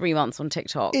 followers in 3 months on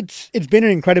TikTok? It's been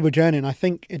an incredible journey, and I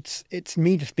think it's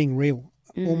me just being real.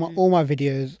 All my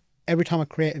videos, every time I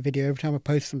create a video, every time I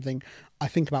post something, I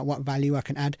think about what value I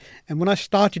can add. And when I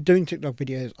started doing TikTok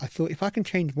videos, I thought if I can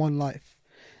change one life,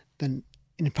 then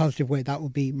in a positive way, that will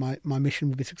be my mission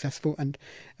will be successful. And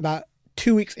about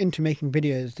 2 weeks into making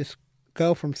videos, this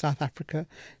girl from South Africa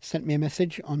sent me a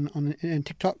message on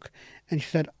TikTok, and she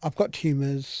said, I've got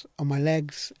tumours on my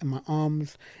legs and my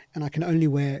arms, and I can only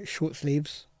wear short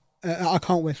sleeves. I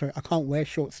can't wear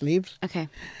short sleeves. Okay.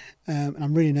 And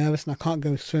I'm really nervous, and I can't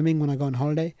go swimming when I go on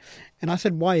holiday. And I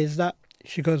said, why is that?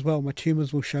 She goes, well, my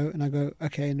tumours will show. And I go,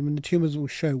 okay. And when the tumours will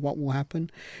show, what will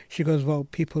happen? She goes, well,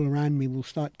 people around me will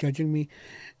start judging me.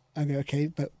 I go, okay,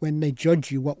 but when they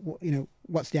judge you,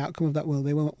 what's the outcome of that? Well,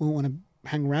 they won't want to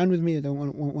hang around with me, they don't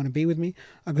want to be with me.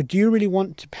 I go, do you really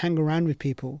want to hang around with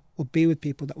people or be with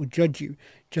people that would judge you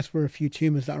just for a few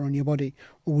tumours that are on your body?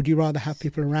 Or would you rather have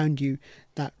people around you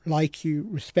that like you,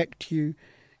 respect you,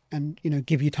 and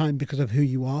give you time because of who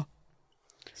you are?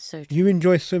 So you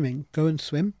enjoy swimming, go and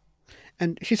swim.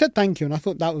 And she said thank you, and I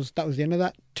thought that was the end of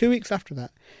that. 2 weeks after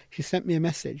that, she sent me a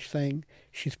message saying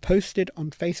she's posted on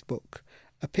Facebook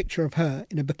a picture of her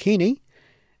in a bikini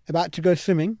about to go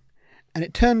swimming, and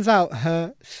it turns out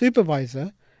her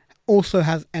supervisor also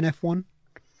has NF1.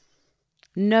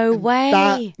 No way.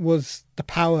 That was the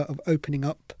power of opening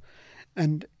up.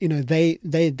 And, you know, they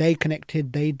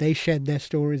connected, they shared their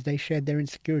stories, they shared their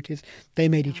insecurities, they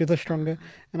made each other stronger.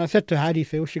 And I said to her, how do you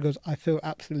feel? She goes, I feel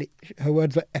absolutely, her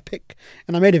words were epic.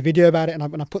 And I made a video about it, and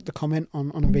I put the comment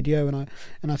on a video,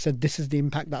 and I said, this is the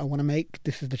impact that I want to make,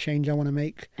 this is the change I want to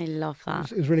make. I love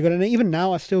that. It was really good. And even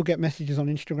now I still get messages on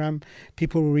Instagram.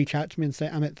 People will reach out to me and say,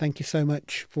 Amit, thank you so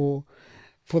much for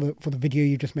the video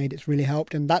you just made. It's really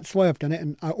helped, and that's why I've done it.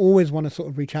 And I always want to sort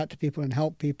of reach out to people and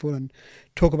help people and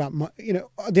talk about my, you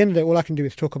know, at the end of the day, all I can do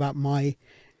is talk about my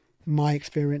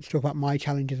experience, talk about my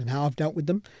challenges and how I've dealt with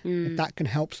them. If that can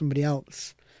help somebody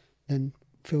else, then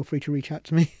feel free to reach out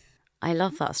to me. I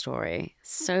love that story.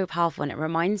 So powerful. And it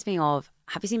reminds me of,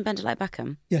 have you seen Bend It Like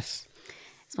Beckham? Yes.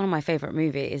 It's one of my favourite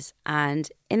movies. And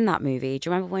in that movie, do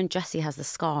you remember when Jessie has the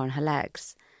scar on her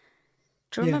legs?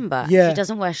 Do you remember? Yeah. She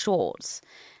doesn't wear shorts.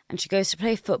 And she goes to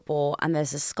play football and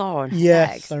there's a scar on her Yes,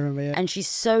 legs. I remember, yeah. And she's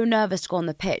so nervous to go on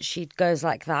the pitch. She goes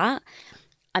like that.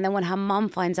 And then when her mum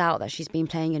finds out that she's been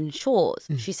playing in shorts,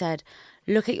 she said,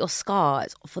 look at your scar.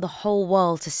 It's for the whole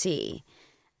world to see.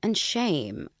 And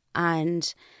shame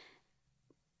and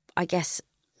I guess,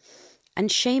 and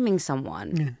shaming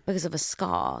someone because of a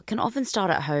scar can often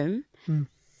start at home.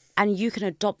 And you can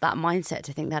adopt that mindset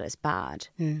to think that it's bad.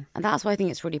 And that's why I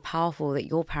think it's really powerful that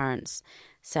your parents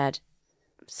said,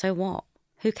 so what?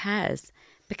 Who cares?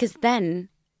 Because then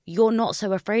you're not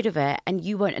so afraid of it and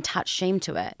you won't attach shame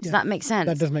to it. Does that make sense?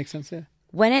 That does make sense, yeah.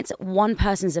 When it's one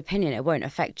person's opinion, it won't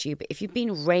affect you. But if you've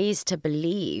been raised to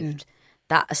believe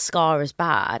that a scar is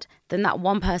bad, then that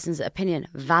one person's opinion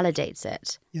validates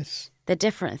it. Yes. They're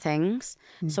different things.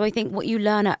 So I think what you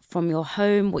learn from your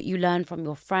home, what you learn from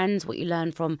your friends, what you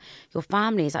learn from your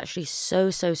family is actually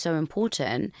so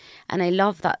important. And I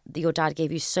love that your dad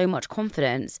gave you so much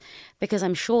confidence, because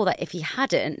I'm sure that if he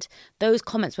hadn't, those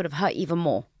comments would have hurt even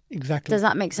more. Exactly. Does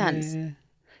that make sense? Yeah.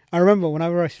 I remember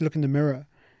whenever I used to look in the mirror,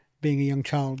 being a young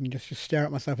child, and just stare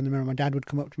at myself in the mirror, my dad would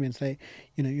come up to me and say,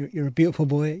 you know, you're a beautiful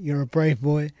boy, you're a brave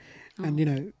boy. And, you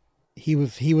know, he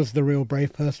was the real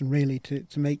brave person, really,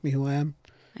 to make me who I am.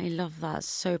 I love that. It's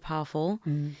so powerful.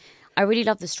 I really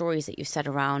love the stories that you said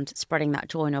around spreading that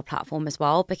joy on your platform as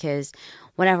well, because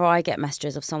whenever I get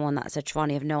messages of someone that said,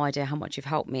 Shivani, I have no idea how much you've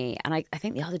helped me. And I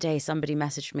think the other day somebody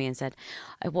messaged me and said,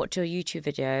 I watched your YouTube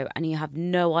video and you have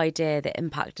no idea the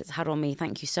impact it's had on me.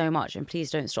 Thank you so much. And please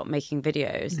don't stop making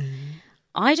videos.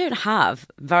 I don't have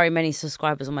very many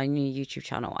subscribers on my new YouTube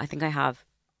channel. I think I have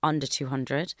under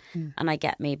 200 and I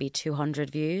get maybe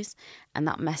 200 views, and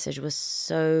that message was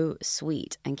so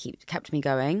sweet and kept me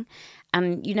going.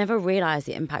 And you never realize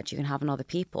the impact you can have on other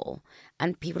people.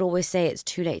 And people always say it's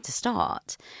too late to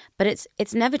start, but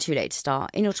it's never too late to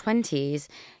start. In your 20s,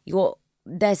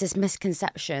 there's this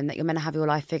misconception that you're meant to have your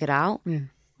life figured out.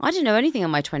 I didn't know anything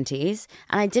in my 20s,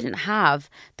 and I didn't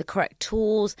have the correct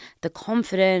tools, the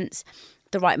confidence,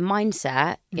 the right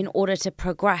mindset in order to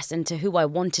progress into who I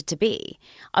wanted to be.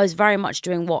 I was very much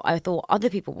doing what I thought other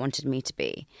people wanted me to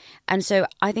be. And so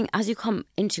I think as you come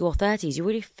into your 30s, you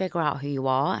really figure out who you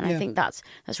are. And I think that's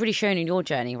really shown in your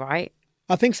journey, right?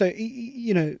 I think so.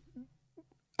 You know,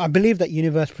 I believe that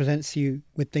universe presents you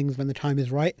with things when the time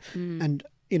is right. And,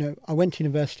 you know, I went to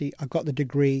university, I got the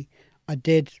degree, I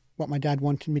did what my dad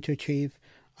wanted me to achieve,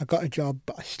 I got a job,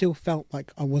 but I still felt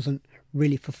like I wasn't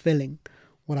really fulfilling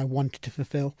what I wanted to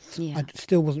fulfill. I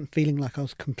still wasn't feeling like I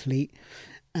was complete.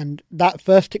 And that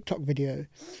first TikTok video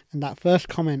and that first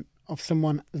comment of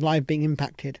someone's life being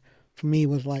impacted for me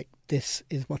was like, this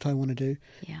is what I want to do.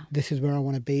 This is where I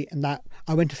want to be. And that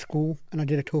I went to school and I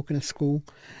did a talk in a school,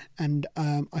 and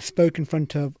I spoke in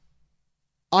front of,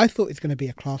 I thought it's going to be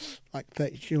a class like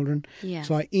 30 children.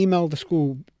 So I emailed the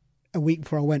school a week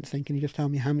before I went saying, can you just tell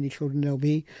me how many children there'll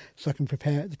be so I can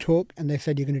prepare the talk? And they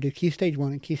said, you're going to do Key Stage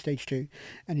 1 and Key Stage 2.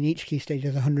 And in each Key Stage,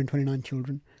 there's 129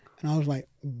 children. And I was like,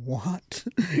 what?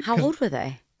 How old were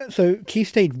they? So Key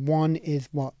Stage 1 is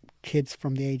what? Kids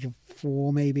from the age of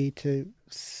 4 maybe to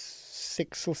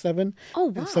 6 or 7. Oh,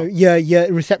 wow. So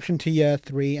reception to year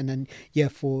 3, and then year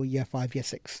 4, year 5, year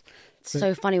 6.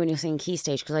 So funny when you're saying Key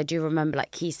Stage, because I do remember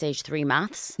like Key Stage 3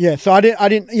 maths. Yeah, so I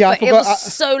didn't. Yeah, but I forgot. It was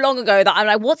so long ago that I'm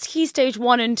like, what's Key Stage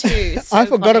 1 and 2? So I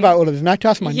forgot funny. about all of this, and I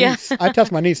asked my niece. I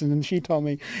asked my niece, and then she told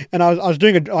me. And I was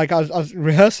doing I was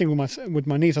rehearsing with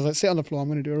my niece. I was like, sit on the floor. I'm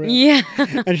going to do a reel. Yeah.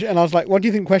 and I was like, what do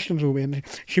you think questions will be? And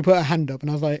she put her hand up, and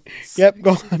I was like, yep,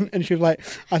 go on. And she was like,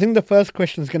 I think the first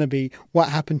question is going to be, what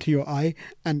happened to your eye?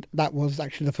 And that was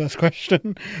actually the first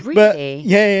question. Really? But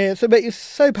yeah. So, but it's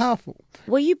so powerful.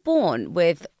 Were you born born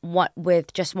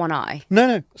with just one eye?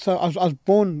 No. So I was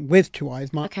born with two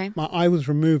eyes. My eye was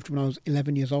removed when I was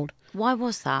 11 years old. Why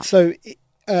was that? So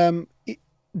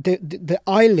the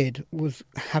eyelid was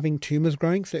having tumours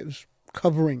growing, so it was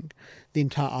covering the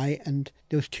entire eye, and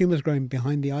there was tumours growing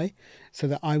behind the eye, so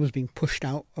the eye was being pushed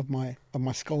out of my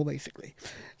skull, basically.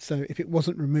 So if it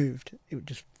wasn't removed, it would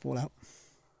just fall out.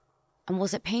 And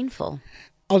was it painful?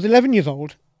 I was 11 years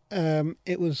old.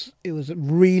 It was a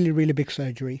really, really big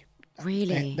surgery.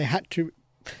 Really?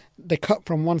 They cut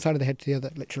from one side of the head to the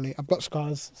other, literally. I've got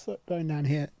scars going down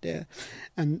here, there.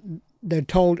 And they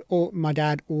told my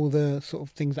dad all the sort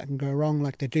of things that can go wrong,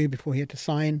 like they do, before he had to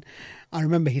sign. I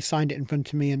remember he signed it in front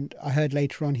of me, and I heard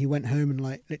later on he went home and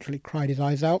like literally cried his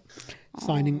eyes out,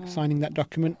 signing that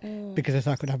document, because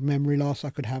I could have memory loss, I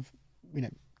could have,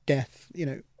 death,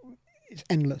 it's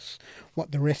endless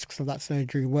what the risks of that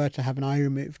surgery were to have an eye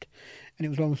removed. And it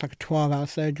was almost like a 12-hour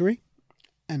surgery.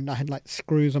 And I had like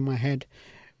screws on my head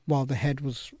while the head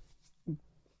was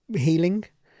healing.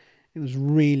 It was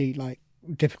really like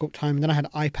difficult time. And then I had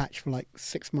an eye patch for like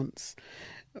 6 months.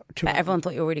 But everyone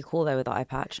thought you were really cool though with the eye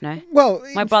patch, no? Well,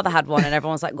 my brother had one and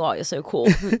everyone was like, God, you're so cool.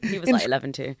 He was like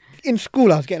 11 too. In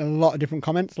school I was getting a lot of different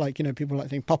comments, like, people like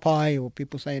saying Popeye, or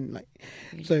people saying like,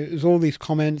 so it was all these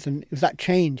comments, and it was that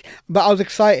change. But I was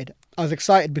excited.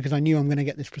 Because I knew I'm going to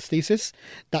get this prosthesis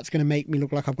that's going to make me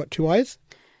look like I've got two eyes.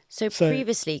 So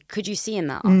previously, could you see in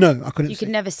that eye? No, I couldn't see. You could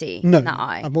never see in that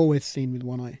eye? I've always seen with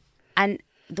one eye. And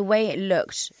the way it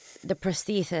looked, the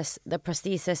prosthesis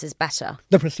is better.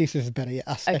 The prosthesis is better, yeah.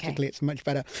 Aesthetically, It's much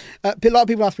better. A lot of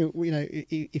people ask me,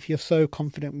 if you're so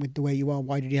confident with the way you are,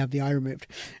 why did you have the eye removed?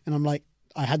 And I'm like,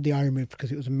 I had the eye removed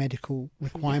because it was a medical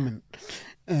requirement.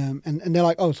 Yeah. And they're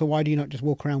like, oh, so why do you not just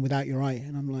walk around without your eye?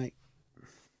 And I'm like,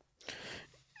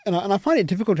 and I find it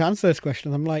difficult to answer this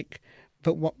question. I'm like,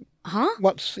 but what? Huh?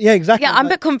 Yeah, exactly. Yeah, I'm a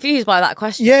bit confused by that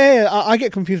question. Yeah, I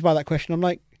get confused by that question. I'm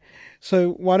like,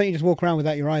 so why don't you just walk around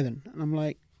without your eye then? And I'm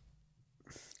like...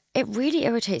 It really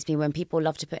irritates me when people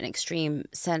love to put an extreme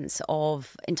sense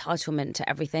of entitlement to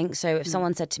everything. So if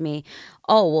someone said to me,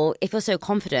 oh, well, if you're so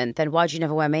confident, then why do you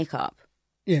never wear makeup?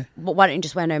 Yeah. But why don't you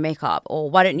just wear no makeup? Or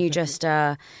why don't you just,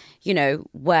 wear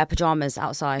pajamas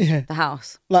outside the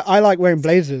house? Like, I like wearing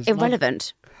blazers.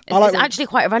 Irrelevant. It's actually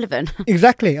quite irrelevant.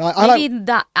 Exactly. Maybe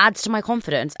that adds to my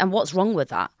confidence. And what's wrong with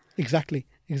that? Exactly.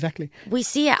 We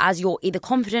see it as you're either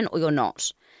confident or you're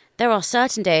not. There are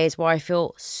certain days where I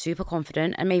feel super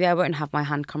confident and maybe I won't have my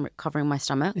hand covering my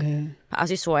stomach. Yeah. But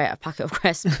as you saw, I ate a packet of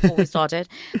crisps before we started.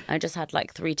 I just had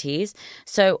like 3 teas.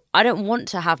 So I don't want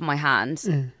to have my hands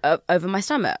over my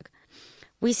stomach.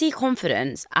 We see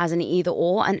confidence as an either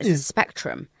or, and it's a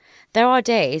spectrum. There are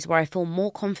days where I feel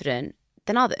more confident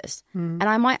than others. And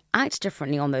I might act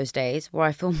differently on those days where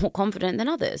I feel more confident than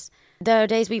others. There are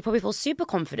days where you probably feel super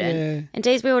confident and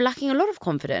days where you're lacking a lot of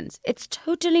confidence. It's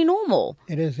totally normal.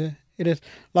 It is, yeah. It is.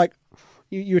 Like,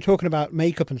 you were talking about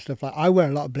makeup and stuff. Like, I wear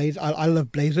a lot of blazers. I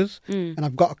love blazers. And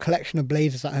I've got a collection of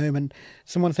blazers at home. And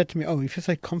someone said to me, oh, if you're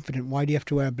so confident, why do you have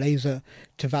to wear a blazer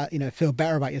to feel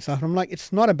better about yourself? And I'm like,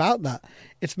 it's not about that.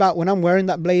 It's about when I'm wearing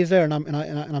that blazer and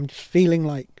I'm just feeling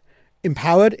like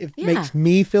empowered. It makes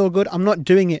me feel good. I'm not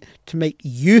doing it to make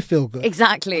you feel good.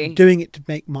 Exactly. I'm doing it to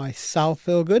make myself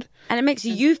feel good. And it makes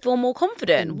you feel more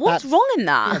confident. What's wrong in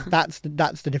that? Yeah,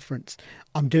 that's the difference.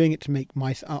 I'm doing it to make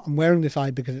I'm wearing this eye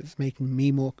because it's making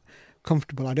me more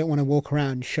comfortable. I don't want to walk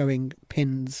around showing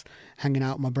pins hanging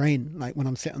out my brain like when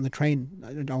I'm sitting on the train.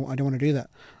 I don't want to do that.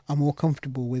 I'm more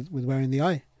comfortable with wearing the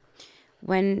eye.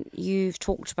 When you've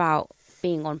talked about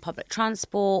being on public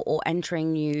transport or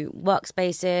entering new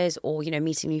workspaces or,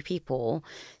 meeting new people,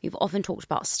 you've often talked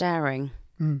about staring.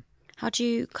 How do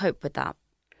you cope with that?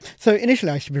 So initially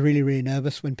I used to be really, really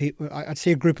nervous when I'd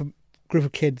see a group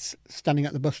of kids standing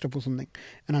at the bus stop or something,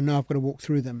 and I know I've got to walk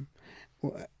through them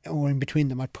or in between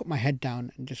them. I'd put my head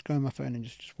down and just go on my phone and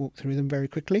just walk through them very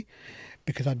quickly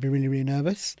because I'd be really, really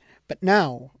nervous. But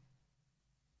now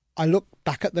I look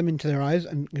back at them into their eyes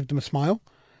and give them a smile,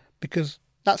 because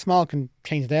that smile can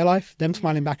change their life. Them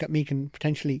smiling back at me can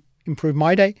potentially improve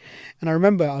my day. And I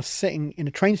remember I was sitting in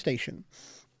a train station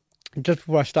just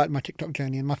before I started my TikTok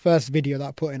journey, and my first video that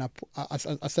I put in,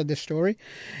 I said this story.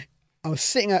 I was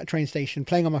sitting at a train station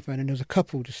playing on my phone, and there was a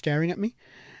couple just staring at me,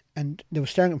 and they were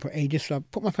staring at me for ages. So I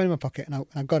put my phone in my pocket and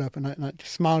I got up and I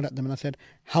just smiled at them and I said,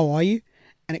 how are you?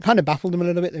 And it kind of baffled them a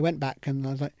little bit. They went back and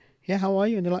I was like, yeah, how are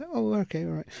you? And they're like, oh, okay,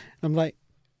 all right. And I'm like,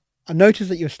 I noticed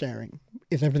that you're staring.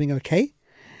 Is everything okay?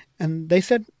 And they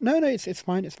said, no, it's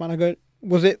fine, it's fine. I go,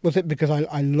 was it because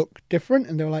I look different?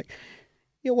 And they were like,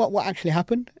 yeah, what actually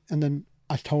happened? And then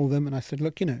I told them and I said,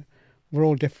 look, we're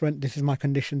all different. This is my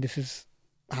condition.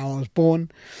 how I was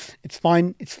born. It's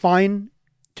fine. It's fine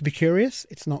to be curious.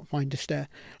 It's not fine to stare.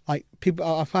 Like people,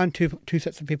 I found two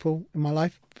sets of people in my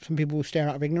life. Some people will stare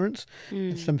out of ignorance,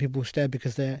 and some people will stare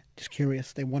because they're just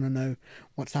curious. They want to know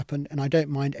what's happened, and I don't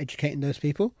mind educating those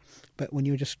people. But when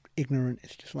you're just ignorant,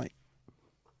 it's just like,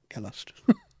 get lost.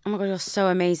 Oh my God, you're so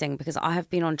amazing, because I have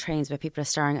been on trains where people are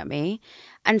staring at me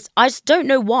and I just don't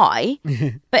know why.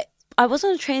 But I was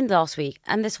on a train last week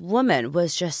and this woman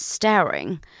was just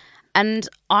staring. And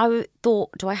I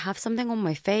thought, do I have something on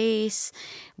my face?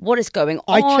 What is going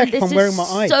on? I checked if I'm wearing my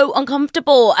eye. So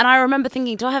uncomfortable. And I remember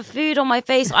thinking, do I have food on my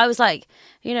face? I was like,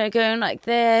 going like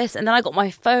this. And then I got my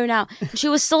phone out. And she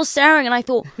was still staring. And I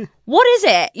thought, what is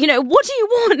it? What do you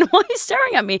want? Why are you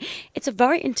staring at me? It's a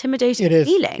very intimidating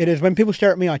feeling. It is. When people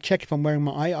stare at me, I check if I'm wearing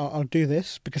my eye. I'll do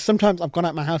this. Because sometimes I've gone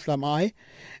out my house without my eye.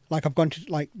 Like I've gone to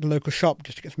like the local shop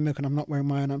just to get some milk and I'm not wearing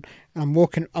my eye, and I'm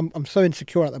walking. I'm so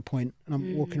insecure at that point, and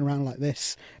I'm walking around like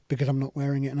this because I'm not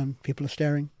wearing it, and people are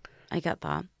staring. I get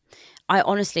that. I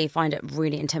honestly find it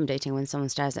really intimidating when someone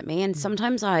stares at me, and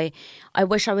sometimes I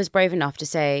wish I was brave enough to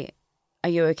say, "Are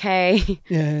you okay?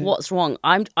 Yeah. What's wrong?"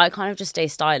 I kind of just stay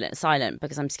silent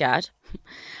because I'm scared.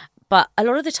 But a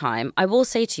lot of the time, I will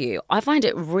say to you, I find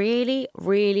it really,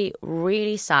 really,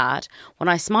 really sad when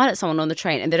I smile at someone on the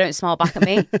train and they don't smile back at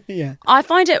me. Yeah. I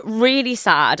find it really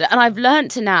sad. And I've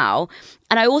learned to now.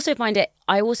 And I also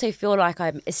feel like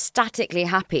I'm ecstatically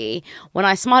happy when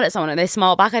I smile at someone and they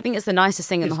smile back. I think it's the nicest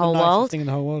thing in the whole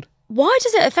world. Why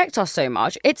does it affect us so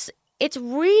much? It's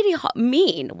really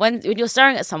mean when you're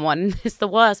staring at someone. It's the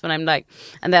worst when I'm like,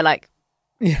 and they're like,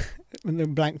 yeah, with a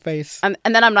blank face. And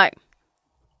then I'm like,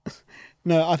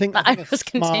 no, I think I just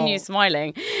continue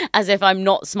smiling as if I'm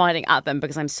not smiling at them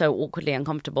because I'm so awkwardly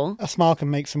uncomfortable. A smile can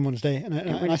make someone's day. And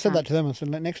I said that to them. I said,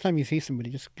 like, next time you see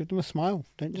somebody, just give them a smile.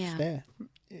 Don't just stare.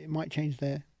 It might change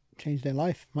their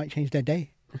life. It might change their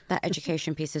day. That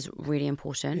education piece is really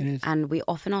important. It is. And we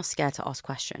often are scared to ask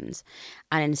questions.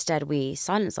 And instead we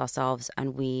silence ourselves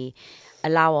and we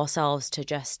allow ourselves to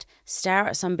just stare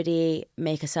at somebody,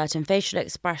 make a certain facial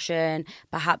expression,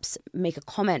 perhaps make a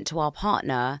comment to our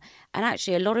partner. And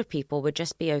actually a lot of people would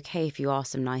just be okay if you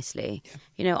ask them nicely.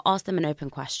 Yeah. Ask them an open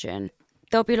question.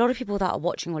 There'll be a lot of people that are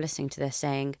watching or listening to this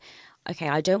saying, okay,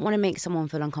 I don't want to make someone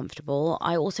feel uncomfortable.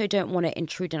 I also don't want to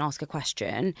intrude and ask a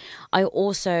question. I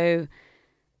also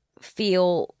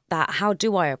feel that how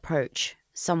do I approach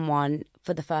someone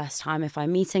for the first time if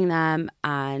I'm meeting them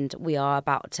and we are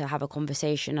about to have a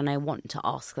conversation and I want to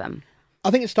ask them?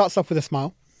 I think it starts off with a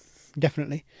smile,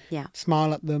 definitely. Yeah.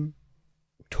 Smile at them,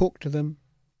 talk to them,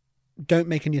 don't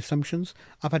make any assumptions.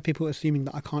 I've had people assuming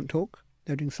that I can't talk.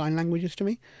 They're doing sign languages to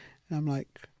me and I'm like,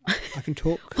 I can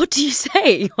talk. What do you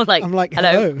say? You're like, I'm like,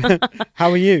 hello. How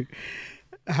are you?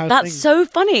 That's things? So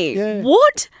funny. Yeah.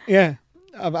 What? Yeah.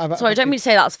 Sorry, I don't mean to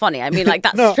say that's funny. I mean, like,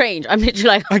 that's no, strange. I'm literally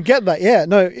like... I get that, yeah.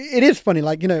 No, it is funny.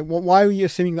 Like, why are you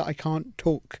assuming that I can't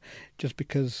talk just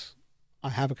because I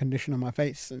have a condition on my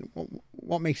face? And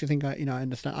what makes you think I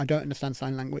understand? I don't understand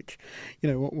sign language.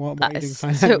 What are you doing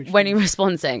sign language? So when you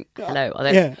respond saying, hello, are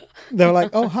they... Yeah. They were like,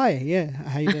 oh, hi, yeah,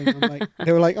 how you doing? I'm like,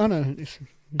 they were like, oh, no,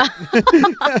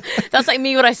 that's like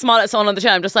me when I smile at someone on the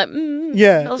train. I'm just like,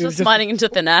 yeah, I was just smiling into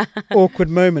thin air. Awkward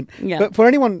moment. Yeah. But for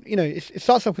anyone, it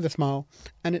starts off with a smile,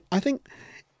 and I think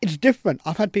it's different.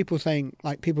 I've had people saying,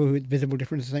 like people with visible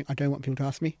differences, saying, I don't want people to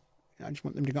ask me. I just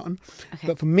want them to get on. Okay.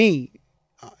 But for me,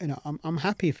 I'm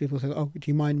happy if people say, oh,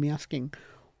 do you mind me asking,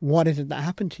 what is it that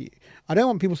happened to you? I don't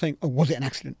want people saying, oh, was it an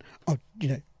accident? Oh,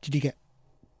 did you get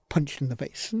punched in the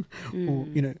face? Or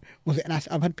was it an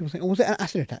accident? I've had people say, oh, was it an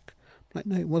acid attack? Like,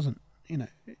 no, it wasn't,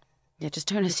 Yeah, just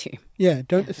don't assume. Yeah,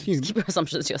 don't assume. Just keep your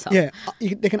assumptions to yourself. Yeah,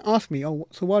 they can ask me, oh,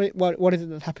 so what is it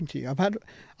that's happened to you?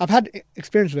 I've had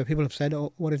experiences where people have said,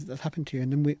 oh, what is it that's happened to you?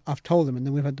 And then I've told them, and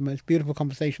then we've had the most beautiful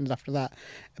conversations after that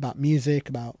about music,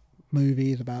 about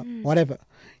movies, about whatever.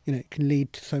 It can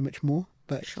lead to so much more.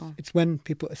 But It's when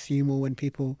people assume or when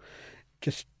people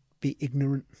just be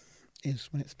ignorant is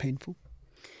when it's painful.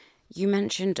 You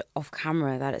mentioned off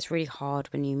camera that it's really hard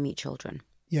when you meet children.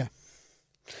 Yeah.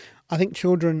 I think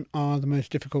children are the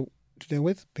most difficult to deal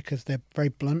with because they're very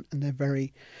blunt and they're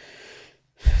very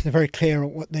clear on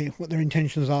what their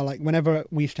intentions are. Like whenever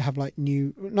we used to have like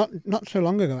not so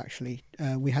long ago actually,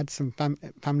 we had some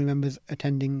family members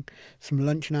attending some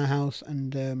lunch in our house,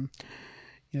 and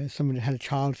someone had a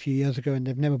child a few years ago and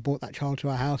they've never brought that child to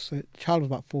our house. So the child was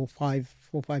about 4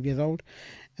 or 5 years old,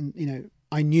 and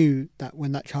I knew that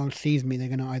when that child sees me, they're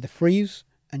going to either freeze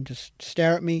and just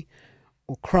stare at me,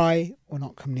 or cry, or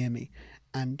not come near me.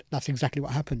 And that's exactly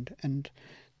what happened. And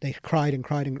they cried and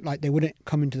cried, and like they wouldn't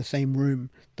come into the same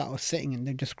room that I was sitting in.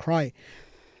 They'd just cry,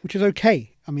 which is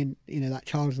okay. I mean, that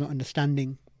child's not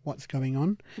understanding what's going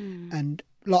on. And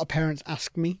a lot of parents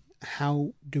ask me,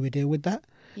 how do we deal with that?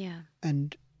 Yeah.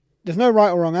 And there's no right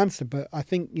or wrong answer, but I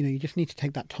think, you just need to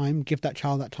take that time, give that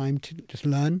child that time to just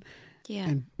learn. Yeah.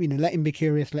 And, let him be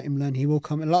curious, let him learn. He will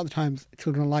come. And a lot of the times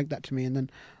children are like that to me. And then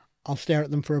I'll stare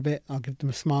at them for a bit. I'll give them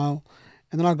a smile.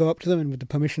 And then I'll go up to them and with the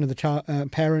permission of the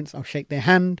parents, I'll shake their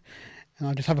hand and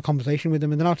I'll just have a conversation with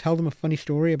them. And then I'll tell them a funny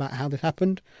story about how this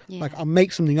happened. Yeah. Like I'll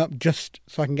make something up just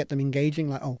so I can get them engaging.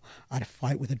 Like, oh, I had a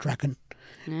fight with a dragon.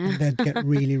 And they'd get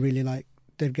really, really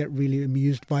they'd get really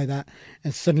amused by that.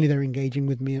 And suddenly they're engaging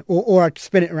with me. Or I'd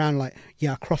spin it around like,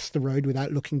 yeah, I crossed the road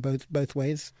without looking both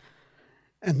ways.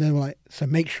 And they're like, so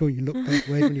make sure you look both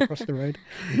ways when you cross the road.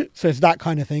 So it's that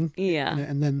kind of thing. Yeah.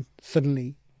 And then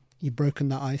suddenly you've broken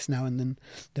that ice now and then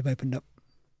they've opened up.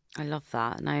 I love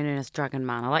that. Now known as Dragon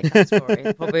Man. I like that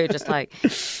story. Probably just like,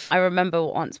 I remember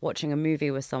once watching a movie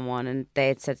with someone and they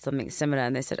had said something similar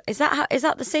and they said, is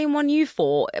that the same one you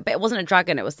fought? But it wasn't a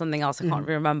dragon, it was something else. I can't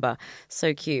really remember.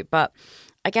 So cute. But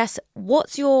I guess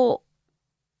what's the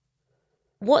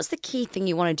key thing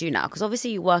you want to do now? Because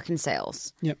obviously you work in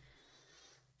sales. Yep.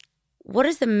 What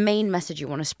is the main message you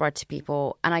want to spread to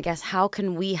people? And I guess how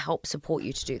can we help support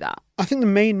you to do that? I think the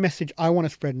main message I want to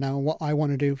spread now, what I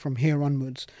want to do from here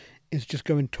onwards, is just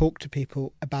go and talk to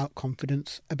people about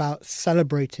confidence, about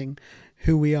celebrating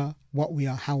who we are, what we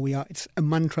are, how we are. It's a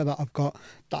mantra that I've got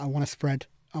that I want to spread.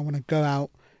 I want to go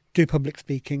out, do public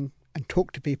speaking and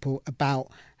talk to people about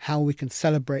how we can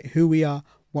celebrate who we are,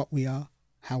 what we are,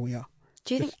 how we are.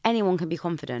 Do you think anyone can be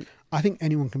confident? I think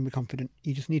anyone can be confident.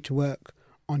 You just need to work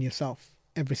on yourself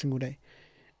every single day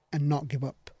and not give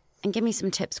up. And give me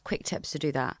some tips, quick tips to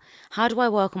do that. How do I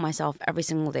work on myself every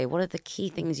single day? What are the key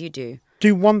things you do?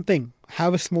 Do one thing,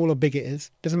 however small or big it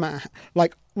is. Doesn't matter.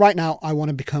 Like right now, I want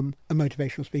to become a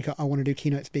motivational speaker. I want to do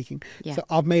keynote speaking. Yeah. So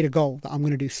I've made a goal that I'm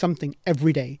going to do something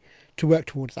every day to work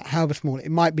towards that, however small.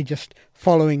 It might be just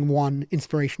following one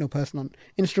inspirational person on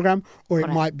Instagram, or it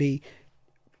might be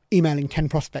emailing 10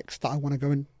 prospects that I want to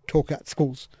go and talk at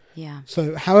schools. Yeah.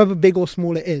 So however big or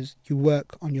small it is, you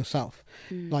work on yourself.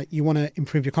 Like you want to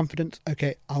improve your confidence.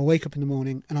 Okay, I'll wake up in the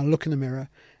morning and I'll look in the mirror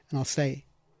and I'll say,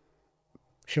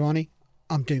 Shivani,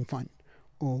 I'm doing fine.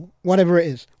 Or whatever it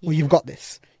is. Or you've got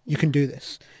this. You can do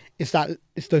this. It's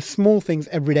those small things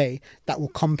every day that will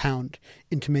compound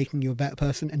into making you a better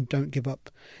person, and don't give up.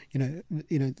 You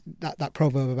know that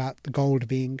proverb about the gold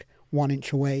being 1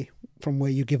 inch away from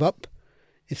where you give up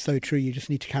is so true. You just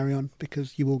need to carry on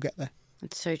because you will get there.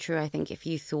 It's so true. I think if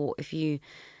you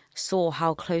saw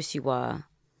how close you were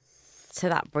to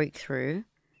that breakthrough,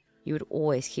 you would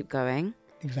always keep going.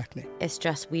 Exactly. It's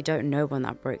just we don't know when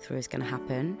that breakthrough is going to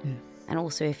happen. Yeah. And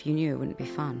also, if you knew, it wouldn't be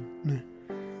fun. No.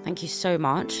 Thank you so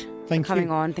much for coming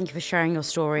on. Thank you for sharing your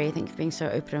story. Thank you for being so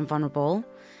open and vulnerable.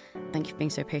 Thank you for being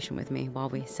so patient with me while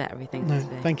we set everything. No,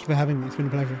 thank you for having me. It's been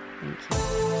a pleasure. Thank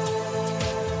you.